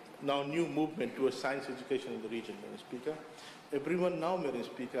new movement towards science education in the region, Madam Speaker. Everyone now, Madam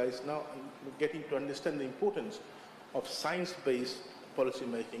Speaker, is now getting to understand the importance of science-based policy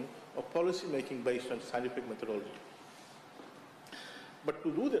making or policy making based on scientific methodology. But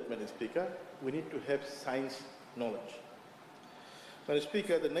to do that, Madam Speaker, we need to have science knowledge. Madam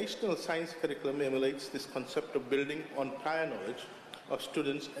Speaker, the national science curriculum emulates this concept of building on prior knowledge of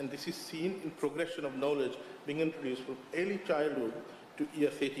students, and this is seen in progression of knowledge being introduced from early childhood to year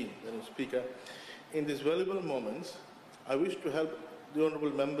 13, Madam Speaker. In these valuable moments, I wish to help the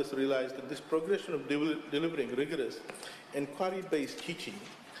honourable members realize that this progression of delivering rigorous, inquiry-based teaching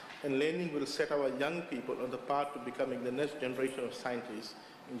and learning will set our young people on the path to becoming the next generation of scientists,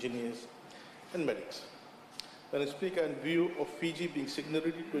 engineers, and medics. Madam Speaker, in view of Fiji being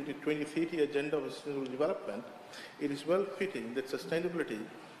signatory to the 2030 Agenda of Sustainable Development, it is well fitting that sustainability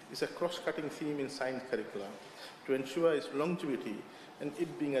is a cross-cutting theme in science curricula to ensure its longevity and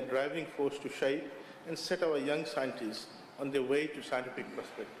it being a driving force to shape and set our young scientists on their way to scientific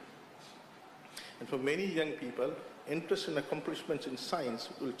prosperity. And for many young people, interest and accomplishments in science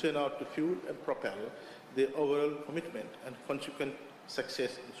will turn out to fuel and propel their overall commitment and consequent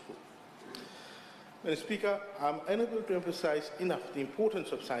success in school. Madam Speaker, I am unable to emphasize enough the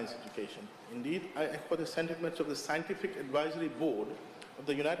importance of science education. Indeed, I echo the sentiments of the Scientific Advisory Board of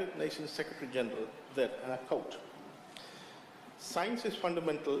the United Nations Secretary General that, and I quote, "Science is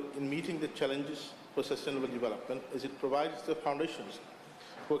fundamental in meeting the challenges for sustainable development as it provides the foundations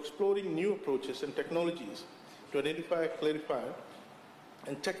for exploring new approaches and technologies to identify, clarify,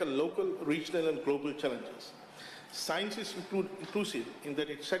 and tackle local, regional, and global challenges. Science is inclusive in that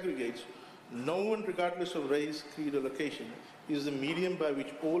it segregates no one, regardless of race, creed, or location, is the medium by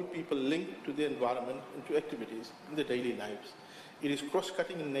which all people link to the environment and to activities in their daily lives. It is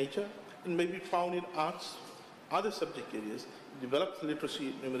cross-cutting in nature and may be found in arts, other subject areas, develops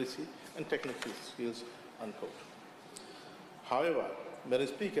literacy, numeracy, and technical skills," unquote. However, Madam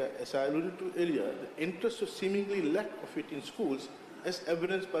Speaker, as I alluded to earlier, the interest of seemingly lack of it in schools, as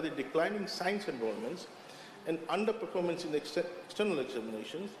evidenced by the declining science enrollments and underperformance in external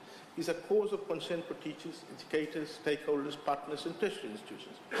examinations is a cause of concern for teachers, educators, stakeholders, partners, and tertiary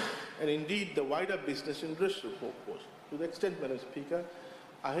institutions, and indeed the wider business and industrial workforce. To the extent, Madam Speaker,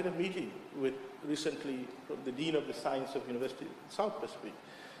 I had a meeting with recently the Dean of the Science of University of South Pacific,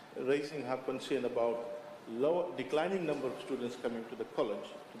 raising her concern about declining number of students coming to the college,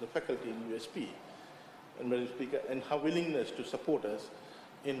 to the faculty in USP, and Madam Speaker, and her willingness to support us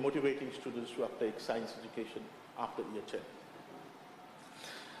in motivating students to uptake science education after year 10.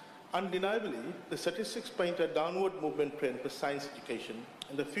 Undeniably, the statistics paint a downward movement trend for science education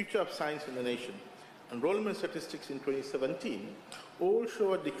and the future of science in the nation. Enrollment statistics in 2017 all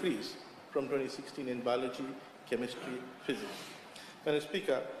show a decrease from 2016 in biology, chemistry, physics. Madam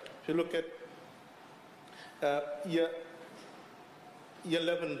Speaker, if you look at year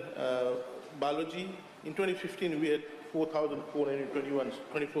 11 biology, in 2015 we had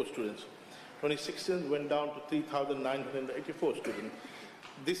 4,424 students. 2016 went down to 3,984 students.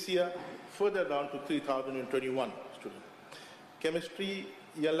 This year, further down to 3,021 students. Chemistry,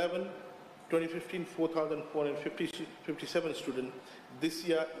 year 11, 2015, 4,457 students. This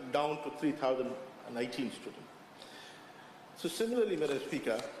year, down to 3,019 students. So similarly, Madam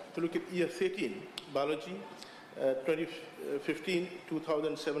Speaker, if you look at year 13, biology, 2015,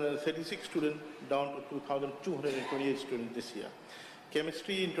 2,736 students, down to 2,228 students this year.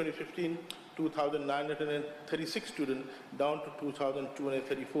 Chemistry in 2015, 2,936 students, down to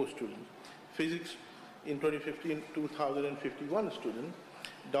 2,234 students. Physics in 2015, 2,051 students,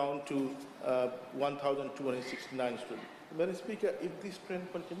 down to 1,269 students. Madam Speaker, if this trend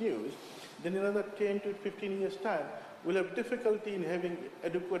continues, then in another 10 to 15 years' time, we'll have difficulty in having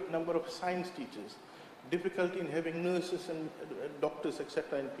adequate number of science teachers, difficulty in having nurses and doctors,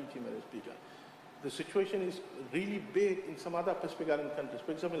 etc. in Fiji, Madam Speaker. The situation is really bad in some other Pacific Island countries.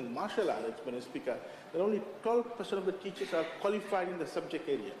 For example, in Marshall Islands, Madam Speaker, there are only 12% of the teachers are qualified in the subject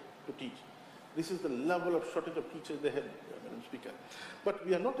area to teach. This is the level of shortage of teachers they have, Madam Speaker. But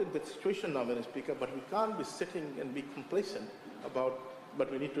we are not in that situation now, Madam Speaker, but we can't be sitting and be complacent about,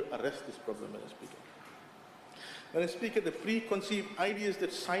 but we need to arrest this problem, Madam Speaker. Madam Speaker, the preconceived ideas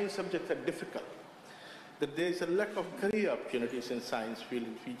that science subjects are difficult, that there is a lack of career opportunities in science field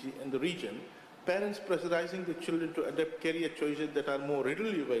in Fiji and the region, parents pressurizing the children to adopt career choices that are more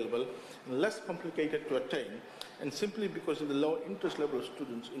readily available and less complicated to attain, and simply because of the low interest level of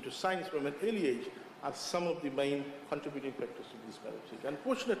students into science from an early age are some of the main contributing factors to this, Madam Speaker.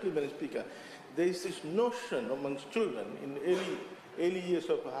 Unfortunately, Madam Speaker, there is this notion amongst children in early years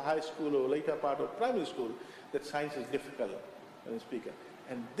of high school or later part of primary school that science is difficult, Madam Speaker.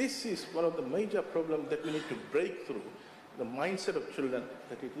 And this is one of the major problems that we need to break through, the mindset of children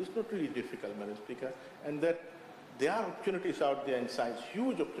that it is not really difficult, Madam Speaker, and that there are opportunities out there in science,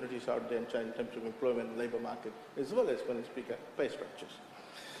 huge opportunities out there in science in terms of employment, labour market, as well as, Madam Speaker, pay structures.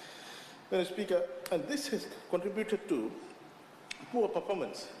 Madam Speaker, and this has contributed to poor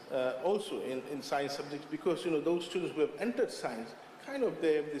performance also in science subjects because, those students who have entered science,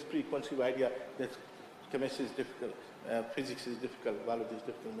 they have this preconceived idea that chemistry is difficult, physics is difficult, biology is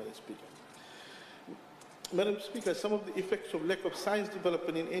difficult, Madam Speaker. Madam Speaker, some of the effects of lack of science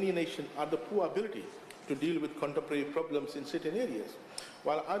development in any nation are the poor ability to deal with contemporary problems in certain areas.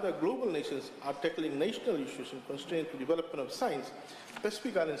 While other global nations are tackling national issues and constrained to development of science,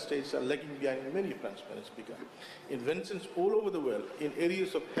 Pacific Island states are lagging behind in many fronts, Madam Speaker. Inventions all over the world in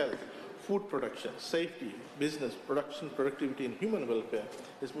areas of health, food production, safety, business, production, productivity, and human welfare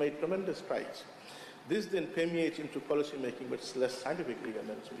has made tremendous strides. This then permeates into policy making, but it's less scientific rigor,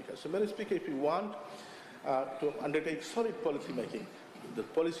 Madam Speaker. So, Madam Speaker, if you want to undertake solid policy making, the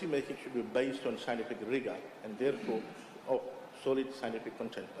policy making should be based on scientific rigor and therefore of solid scientific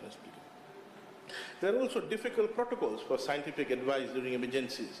content, Madam Speaker. There are also difficult protocols for scientific advice during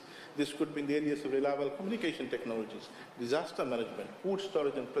emergencies. This could be in the areas of reliable communication technologies, disaster management, food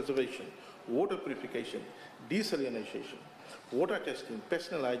storage and preservation, water purification, desalination, water testing,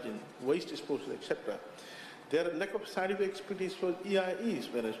 personal hygiene, waste disposal, etc. There are lack of scientific expertise for EIEs,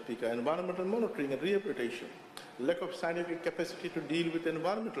 Madam Speaker, environmental monitoring and rehabilitation, lack of scientific capacity to deal with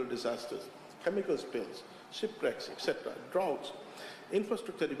environmental disasters, chemical spills, shipwrecks, etc., droughts,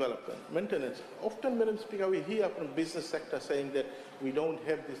 infrastructure development, maintenance. Often, Madam Speaker, we hear from business sector saying that we don't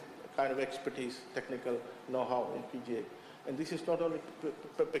have this kind of expertise, technical know-how in Fiji. And this is not only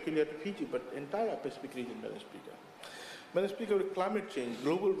peculiar to Fiji, but entire Pacific region, Madam Speaker. Madam Speaker, with climate change,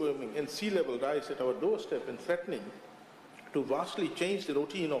 global warming, and sea level rise at our doorstep and threatening to vastly change the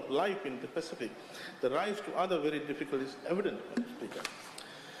routine of life in the Pacific, the rise to other very difficulties is evident, Madam Speaker.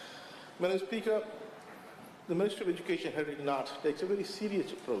 Madam Speaker, the Ministry of Education, Heritage and Arts takes a very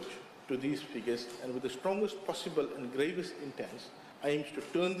serious approach to these figures and with the strongest possible and gravest intents aims to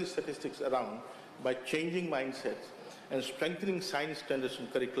turn these statistics around by changing mindsets and strengthening science standards in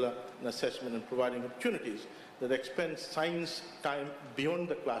curricula and assessment and providing opportunities that expand science time beyond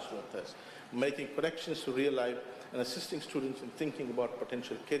the classroom, thus making connections to real life and assisting students in thinking about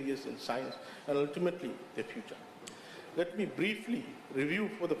potential careers in science and ultimately their future. Let me briefly review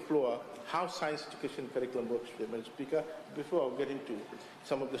for the floor how science education curriculum works, Madam Speaker, before I get into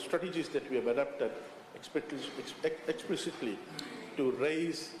some of the strategies that we have adopted explicitly to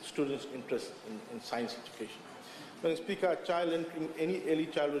raise students' interest in science education. Madam Speaker, a child entering any early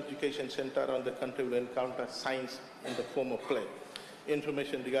childhood education center around the country will encounter science in the form of play,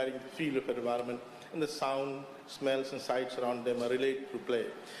 information regarding the field of environment, and the sound, smells, and sights around them are related through play.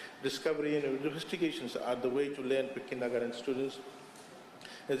 Discovery and investigations are the way to learn for kindergarten students.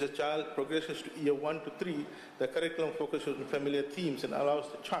 As a child progresses to year 1 to 3, the curriculum focuses on familiar themes and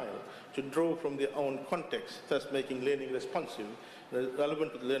allows the child to draw from their own context, thus making learning responsive and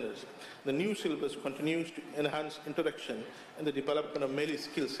relevant to the learners. The new syllabus continues to enhance interaction and the development of many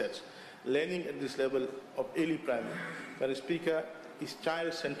skill sets. Learning at this level of early primary, Madam Speaker, is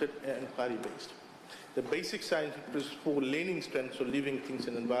child-centered and inquiry-based. The basic science is for learning strengths of living things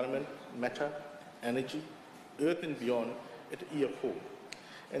and environment, matter, energy, earth and beyond at year 4.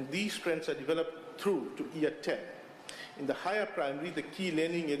 And these strengths are developed through to year 10. In the higher primary, the key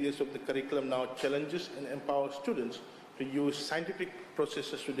learning areas of the curriculum now challenges and empowers students to use scientific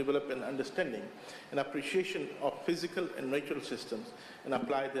processes to develop an understanding and appreciation of physical and natural systems and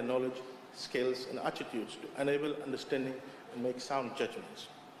apply their knowledge, skills, and attitudes to enable understanding and make sound judgments.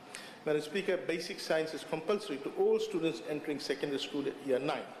 Madam Speaker, basic science is compulsory to all students entering secondary school at year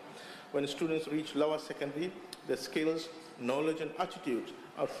 9. When students reach lower secondary, their skills, knowledge, and attitudes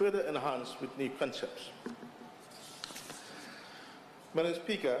are further enhanced with new concepts. Madam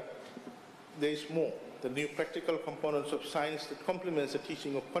Speaker, there is more. The new practical components of science that complements the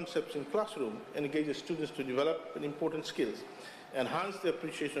teaching of concepts in classroom and engages students to develop important skills, enhance the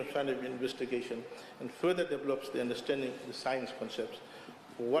appreciation of scientific investigation, and further develops the understanding of the science concepts.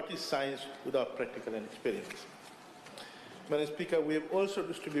 What is science without practical and experience? Madam Speaker, we have also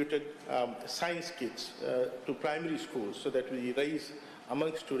distributed science kits to primary schools so that we raise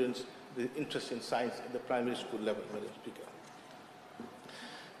among students the interest in science at the primary school level, Madam Speaker.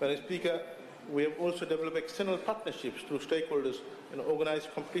 Madam Speaker, we have also developed external partnerships through stakeholders and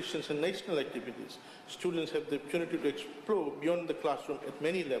organized competitions and national activities. Students have the opportunity to explore beyond the classroom at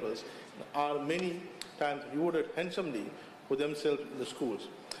many levels and are many times rewarded handsomely for themselves in the schools.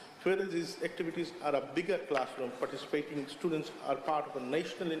 Further, these activities are a bigger classroom. Participating students are part of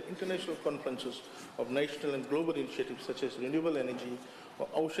national and international conferences of national and global initiatives such as renewable energy or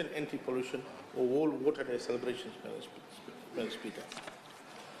ocean anti-pollution or World Water Day celebrations, Madam Speaker.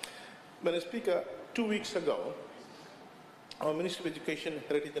 Madam Speaker, 2 weeks ago, our Ministry of Education,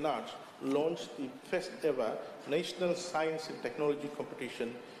 Heritage and Arts launched the first ever National Science and Technology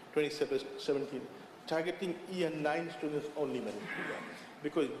Competition 2017, targeting year 9 students only, Madam Speaker,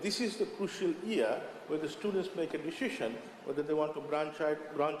 because this is the crucial year where the students make a decision whether they want to branch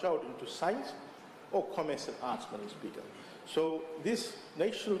out into science or commerce and arts, Madam Speaker. So this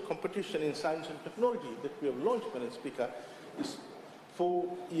national competition in science and technology that we have launched, Madam Speaker, is for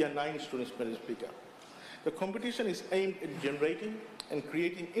year 9 students, Madam Speaker. The competition is aimed at generating and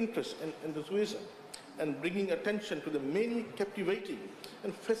creating interest and enthusiasm and bringing attention to the many captivating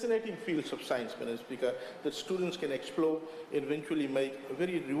and fascinating fields of science, Madam Speaker, that students can explore and eventually make a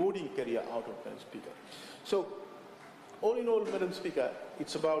very rewarding career out of, Madam Speaker. So, all in all, Madam Speaker,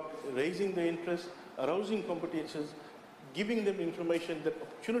 it's about raising the interest, arousing competitions, giving them information that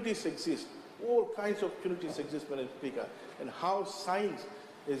opportunities exist, all kinds of opportunities exist, Madam Speaker, and how science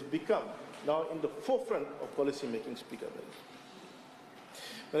has become now in the forefront of policy making, Speaker.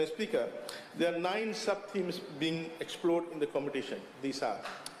 Madam Speaker, there are 9 sub-themes being explored in the competition. These are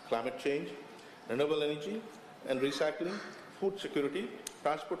climate change, renewable energy and recycling, food security,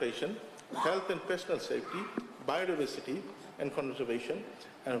 transportation, health and personal safety, biodiversity and conservation,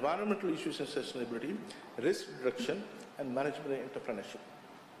 environmental issues and sustainability, risk reduction, and management and entrepreneurship.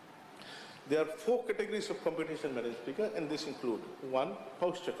 There are 4 categories of competition, Madam Speaker, and these include 1,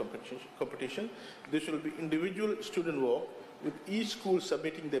 poster competition. This will be individual student work with each school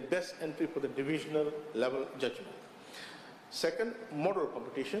submitting their best entry for the divisional level judgment. 2nd, model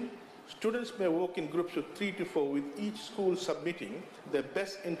competition. Students may work in groups of 3 to 4 with each school submitting their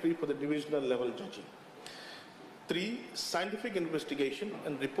best entry for the divisional level judging. 3, scientific investigation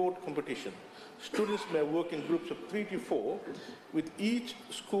and report competition. Students may work in groups of 3 to 4 with each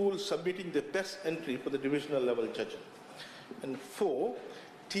school submitting their best entry for the divisional level judging. And 4,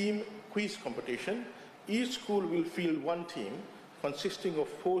 team quiz competition. Each school will field one team consisting of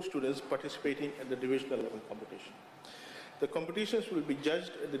 4 students participating at the divisional level competition. The competitions will be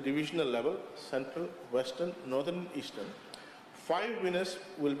judged at the divisional level, Central, Western, Northern, Eastern. 5 winners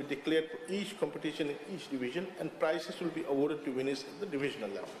will be declared for each competition in each division, and prizes will be awarded to winners at the divisional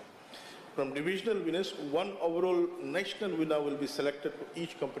level. From divisional winners, 1 overall national winner will be selected for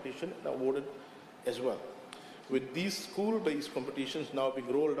each competition and awarded as well. With these school-based competitions now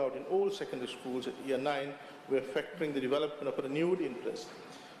being rolled out in all secondary schools at year 9, we are factoring the development of a renewed interest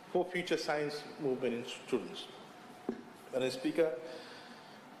for future science movement in students. Madam Speaker,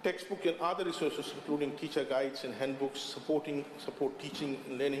 textbook and other resources, including teacher guides and handbooks, support teaching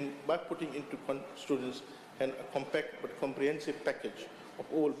and learning by putting into students a compact but comprehensive package of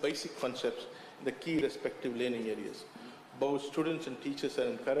all basic concepts in the key respective learning areas. Both students and teachers are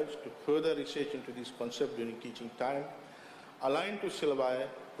encouraged to further research into these concepts during teaching time, align to syllabi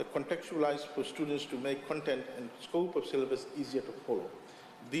that contextualize for students to make content and scope of syllabus easier to follow.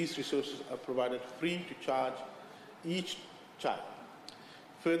 These resources are provided free to charge each child.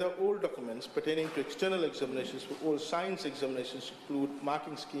 Further, all documents pertaining to external examinations for all science examinations include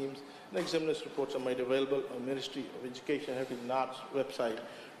marking schemes, and examiners' reports are made available on the Ministry of Education, Heritage and Arts website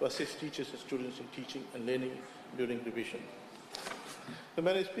to assist teachers and students in teaching and learning during revision.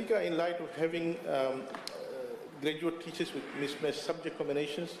 Madam Speaker, in light of having graduate teachers with mismatched subject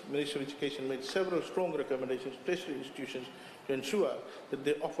combinations, the Ministry of Education made several strong recommendations to tertiary institutions to ensure that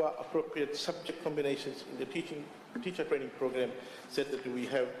they offer appropriate subject combinations in the teacher training program, so that we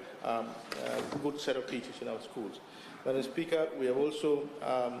have a good set of teachers in our schools. Madam Speaker, we have also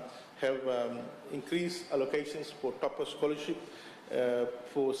increased allocations for topper scholarship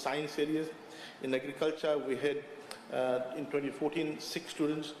for science areas. In agriculture, we had in 2014 6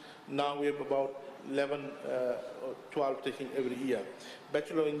 students. Now we have about 11 or 12 taking every year.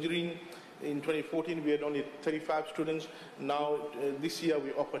 Bachelor of Engineering, in 2014 we had only 35 students. Now this year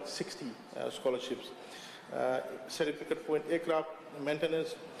we offered 60 scholarships. Certificate for aircraft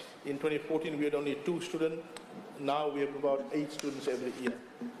maintenance, in 2014 we had only 2 students. Now we have about 8 students every year.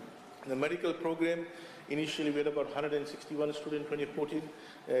 The medical program, initially we had about 161 students in 2014.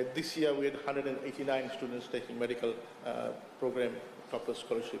 This year we had 189 students taking medical program topper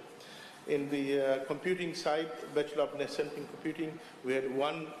scholarship. In the computing side, Bachelor of Nascent in Computing, we had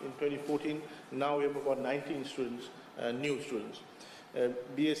 1 in 2014. Now we have about 19 students, new students.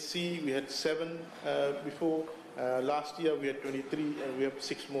 BSc, we had 7 before. Last year we had 23, and we have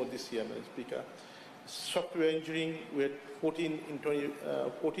 6 more this year, Madam Speaker. Software engineering, we had 14 in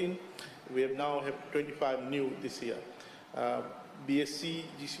 2014. We have now have 25 new this year. BSc,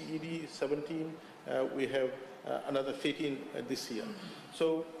 GCED, 17. We have another 13 this year.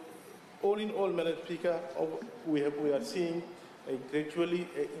 So, all in all, Madam Speaker, we are seeing a gradually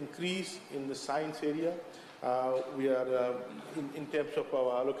increase in the science area. We are in terms of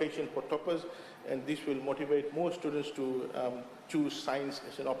our allocation for toppers, and this will motivate more students to choose science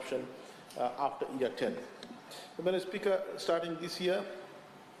as an option after year 10. So, Madam Speaker, starting this year,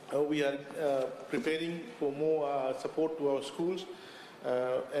 we are preparing for more support to our schools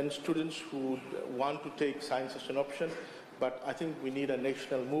and students who want to take science as an option. But I think we need a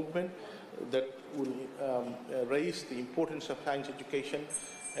national movement that will raise the importance of science education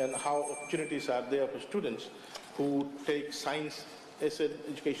and how opportunities are there for students who take science as an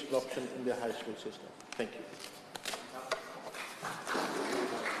educational option in their high school system. Thank you.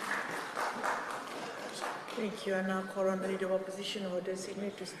 Thank you. I now call on the Leader of Opposition or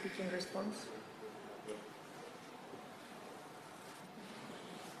designate to speak in response.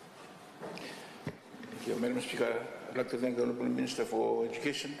 Thank you, Madam Speaker. I'd like to thank the Honourable Minister for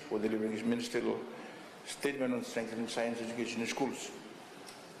Education for delivering his ministerial statement on strengthening science education in schools.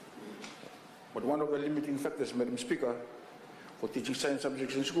 But one of the limiting factors, Madam Speaker, for teaching science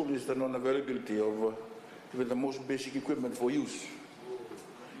subjects in school is the non-availability of even the most basic equipment for use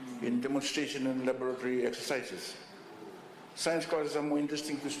in demonstration and laboratory exercises. Science classes are more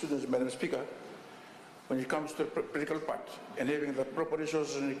interesting to students, Madam Speaker, when it comes to the practical part and having the proper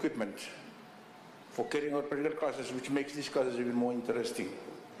resources and equipment for carrying out practical classes, which makes these classes even more interesting.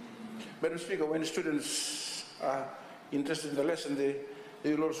 Madam Speaker, when students are interested in the lesson, they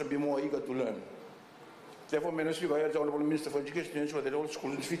will also be more eager to learn. Therefore, Madam Speaker, I urge the Honourable Minister for Education to ensure that all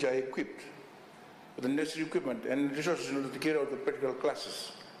schools in Fiji are equipped with the necessary equipment and resources in order to carry out the practical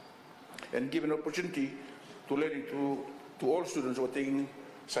classes and give an opportunity to learning to all students who are taking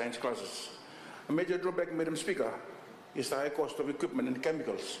science classes. A major drawback, Madam Speaker, is the high cost of equipment and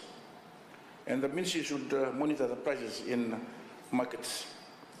chemicals. And the Ministry should monitor the prices in markets.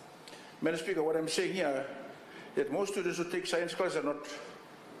 Madam Speaker, what I'm saying here, that most students who take science classes are not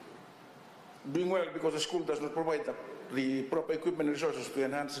doing well because the school does not provide the proper equipment and resources to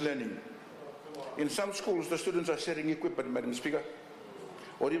enhance learning. In some schools, the students are sharing equipment, Madam Speaker,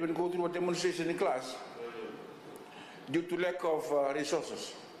 or even go through a demonstration in class due to lack of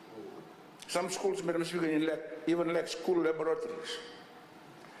resources. Some schools, Madam Speaker, even lack school laboratories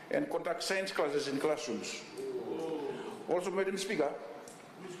and conduct science classes in classrooms. Also, Madam Speaker,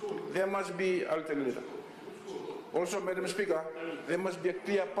 there must be alternative. Also, Madam Speaker, there must be a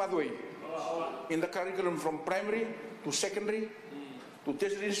clear pathway in the curriculum from primary to secondary to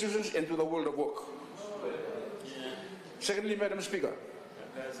tertiary institutions and to the world of work. Secondly, Madam Speaker,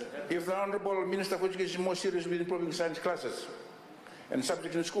 if the Honourable Minister for Education is more serious with improving science classes and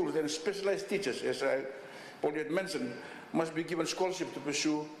subjects in schools, then specialized teachers, as I already mentioned, must be given scholarship to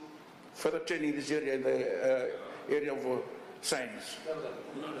pursue further training in this area, in the area of science.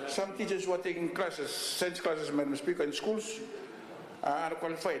 Some teachers who are taking classes, science classes, Madam Speaker, in schools are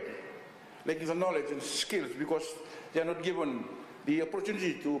unqualified, lacking the knowledge and skills because they are not given the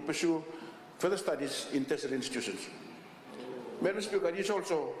opportunity to pursue further studies in tertiary institutions. Madam Speaker, it is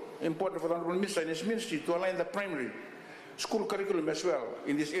also important for the Honourable Minister and his ministry to align the primary school curriculum as well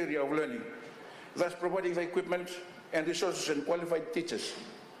in this area of learning, thus providing the equipment and resources and qualified teachers,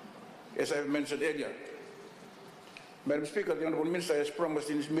 as I have mentioned earlier. Madam Speaker, the Honourable Minister has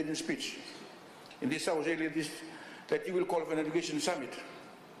promised in his maiden speech in this House earlier that he will call for an education summit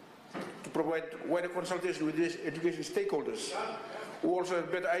to provide wider consultation with these education stakeholders who also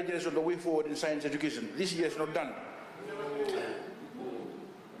have better ideas on the way forward in science education. This year is not done.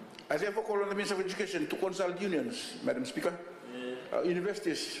 I therefore call on the Minister of Education to consult unions, Madam Speaker,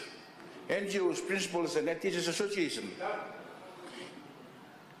 universities, NGOs, principals and teachers association,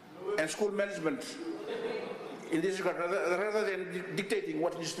 and school management in this regard, rather than dictating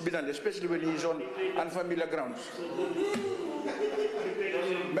what needs to be done, especially when he is on unfamiliar grounds.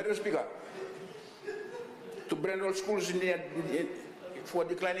 Madam Speaker, to brand all schools for a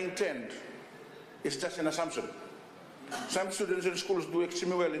declining trend is just an assumption. Some students in schools do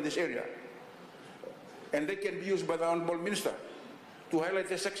extremely well in this area, and they can be used by the Honourable Minister to highlight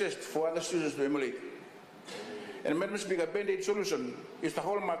their success for other students to emulate. And Madam Speaker, band-aid solution is the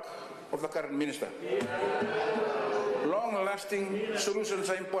hallmark of the current minister. Long-lasting solutions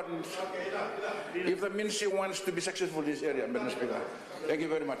are important if the ministry wants to be successful in this area, Madam Speaker. Thank you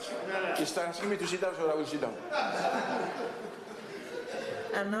very much. It's asking me to sit down, so I will sit down.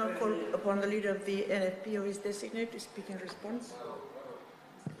 I now call upon the leader of the NFP or his designate to speak in response.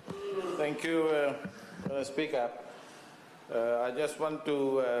 Thank you, Madam Speaker. I just want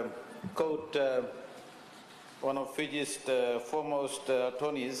to quote one of Fiji's foremost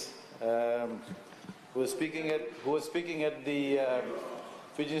attorneys who was speaking at the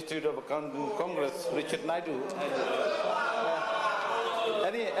Fiji Institute of Accounting Congress, Richard Naidu.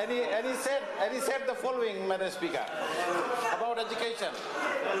 And he said the following, Madam Speaker, about education.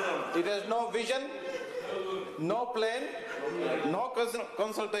 It has no vision, no plan, no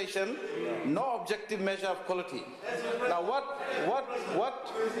consultation, no objective measure of quality. Now what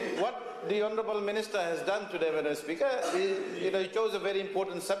the Honourable Minister has done today, Madam Speaker, he chose a very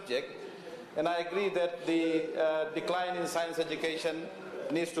important subject, and I agree that the decline in science education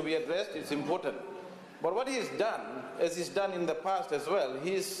needs to be addressed. It's important. But what he's done, as he's done in the past as well,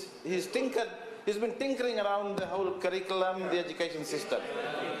 he's been tinkering around the whole curriculum, the education system.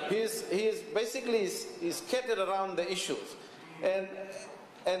 He's basically scattered around the issues.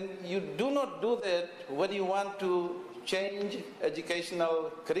 And you do not do that when you want to change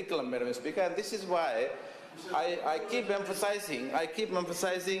educational curriculum, Madam Speaker. And this is why I keep emphasizing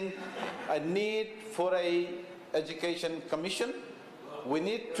a need for a education commission. We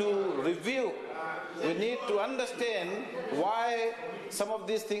need to review. We need to understand why some of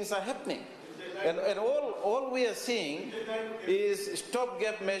these things are happening. And all we are seeing is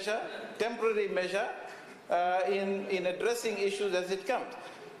stopgap measure, temporary measure in addressing issues as it comes.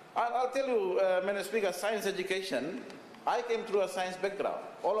 I'll tell you, Madam Speaker, science education, I came through a science background.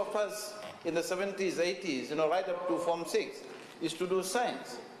 All of us in the 70s, 80s, right up to Form 6, is to do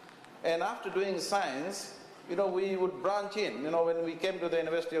science. And after doing science, we would branch in. When we came to the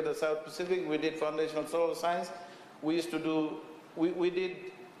University of the South Pacific, we did foundational soil science. We used to do, we did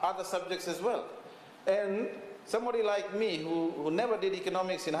other subjects as well. And somebody like me who never did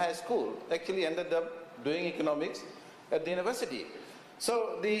economics in high school actually ended up doing economics at the university.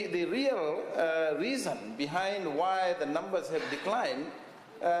 So the real reason behind why the numbers have declined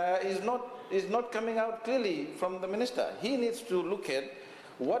is not coming out clearly from the minister. He needs to look at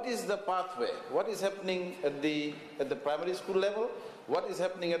what is the pathway? What is happening at the primary school level? What is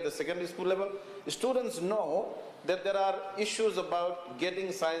happening at the secondary school level? Students know that there are issues about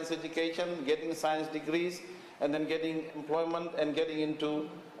getting science education, getting science degrees, and then getting employment and getting into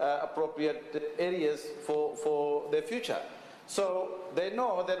appropriate areas for their future. So they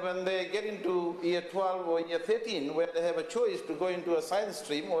know that when they get into year 12 or year 13, where they have a choice to go into a science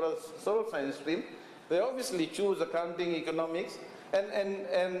stream or a social science stream, they obviously choose accounting, economics,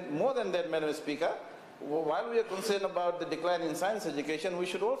 and more than that, Madam Speaker, while we are concerned about the decline in science education, we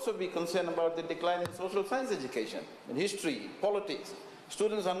should also be concerned about the decline in social science education, in history, politics.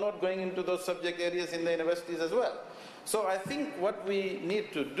 Students are not going into those subject areas in the universities as well. So I think what we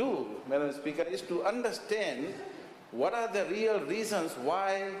need to do, Madam Speaker, is to understand what are the real reasons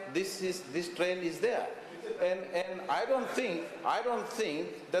why this trend is there. And I don't think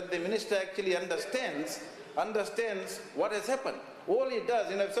that the minister actually understands what has happened. All he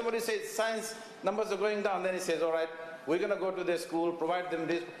does, if somebody says science numbers are going down, then he says, all right, we're going to go to their school, provide them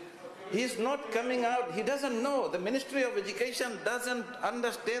this. He's not coming out, he doesn't know. The Ministry of Education doesn't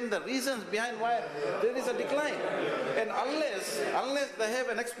understand the reasons behind why there is a decline. And unless they have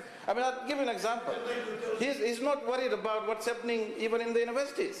I'll give you an example. He's not worried about what's happening even in the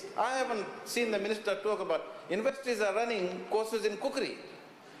universities. I haven't seen the minister talk about, universities are running courses in cookery,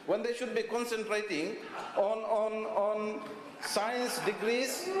 when they should be concentrating on science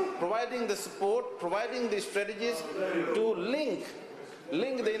degrees, providing the support, providing the strategies to link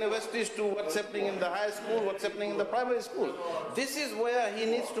the universities to what's happening in the high school, what's happening in the primary school. This is where he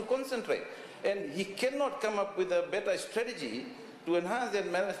needs to concentrate. And he cannot come up with a better strategy to enhance that,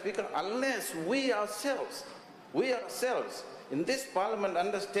 Madam Speaker, unless we ourselves in this parliament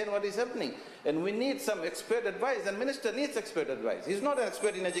understand what is happening. And we need some expert advice, and minister needs expert advice. He's not an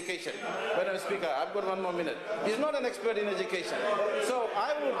expert in education. Madam Speaker, I've got 1 more minute. He's not an expert in education. So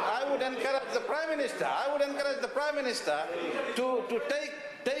I would encourage the Prime Minister, to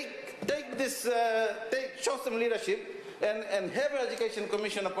show some leadership and have an education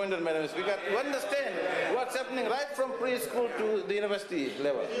commission appointed, Madam Speaker, to understand what's happening right from preschool to the university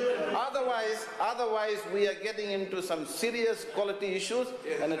level. Otherwise we are getting into some serious quality issues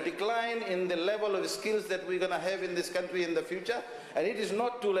and a decline in the level of skills that we're going to have in this country in the future. And it is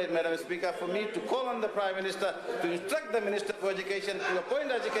not too late, Madam Speaker, for me to call on the Prime Minister to instruct the Minister for Education to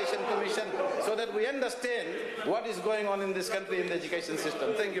appoint an education commission so that we understand what is going on in this country in the education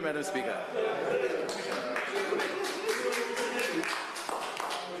system. Thank you, Madam Speaker.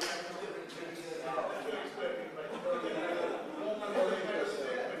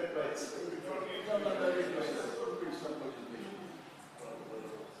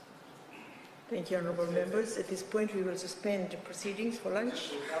 Thank you, honourable members. At this point, we will suspend proceedings for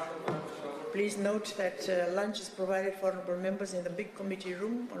lunch. Please note that lunch is provided for honourable members in the big committee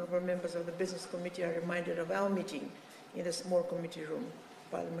room. Honourable members of the Business Committee are reminded of our meeting in the small committee room.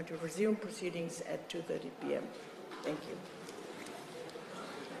 Parliament will resume proceedings at 2:30 p.m. Thank you.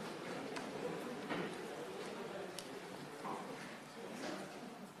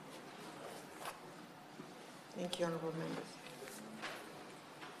 Thank you, honourable members.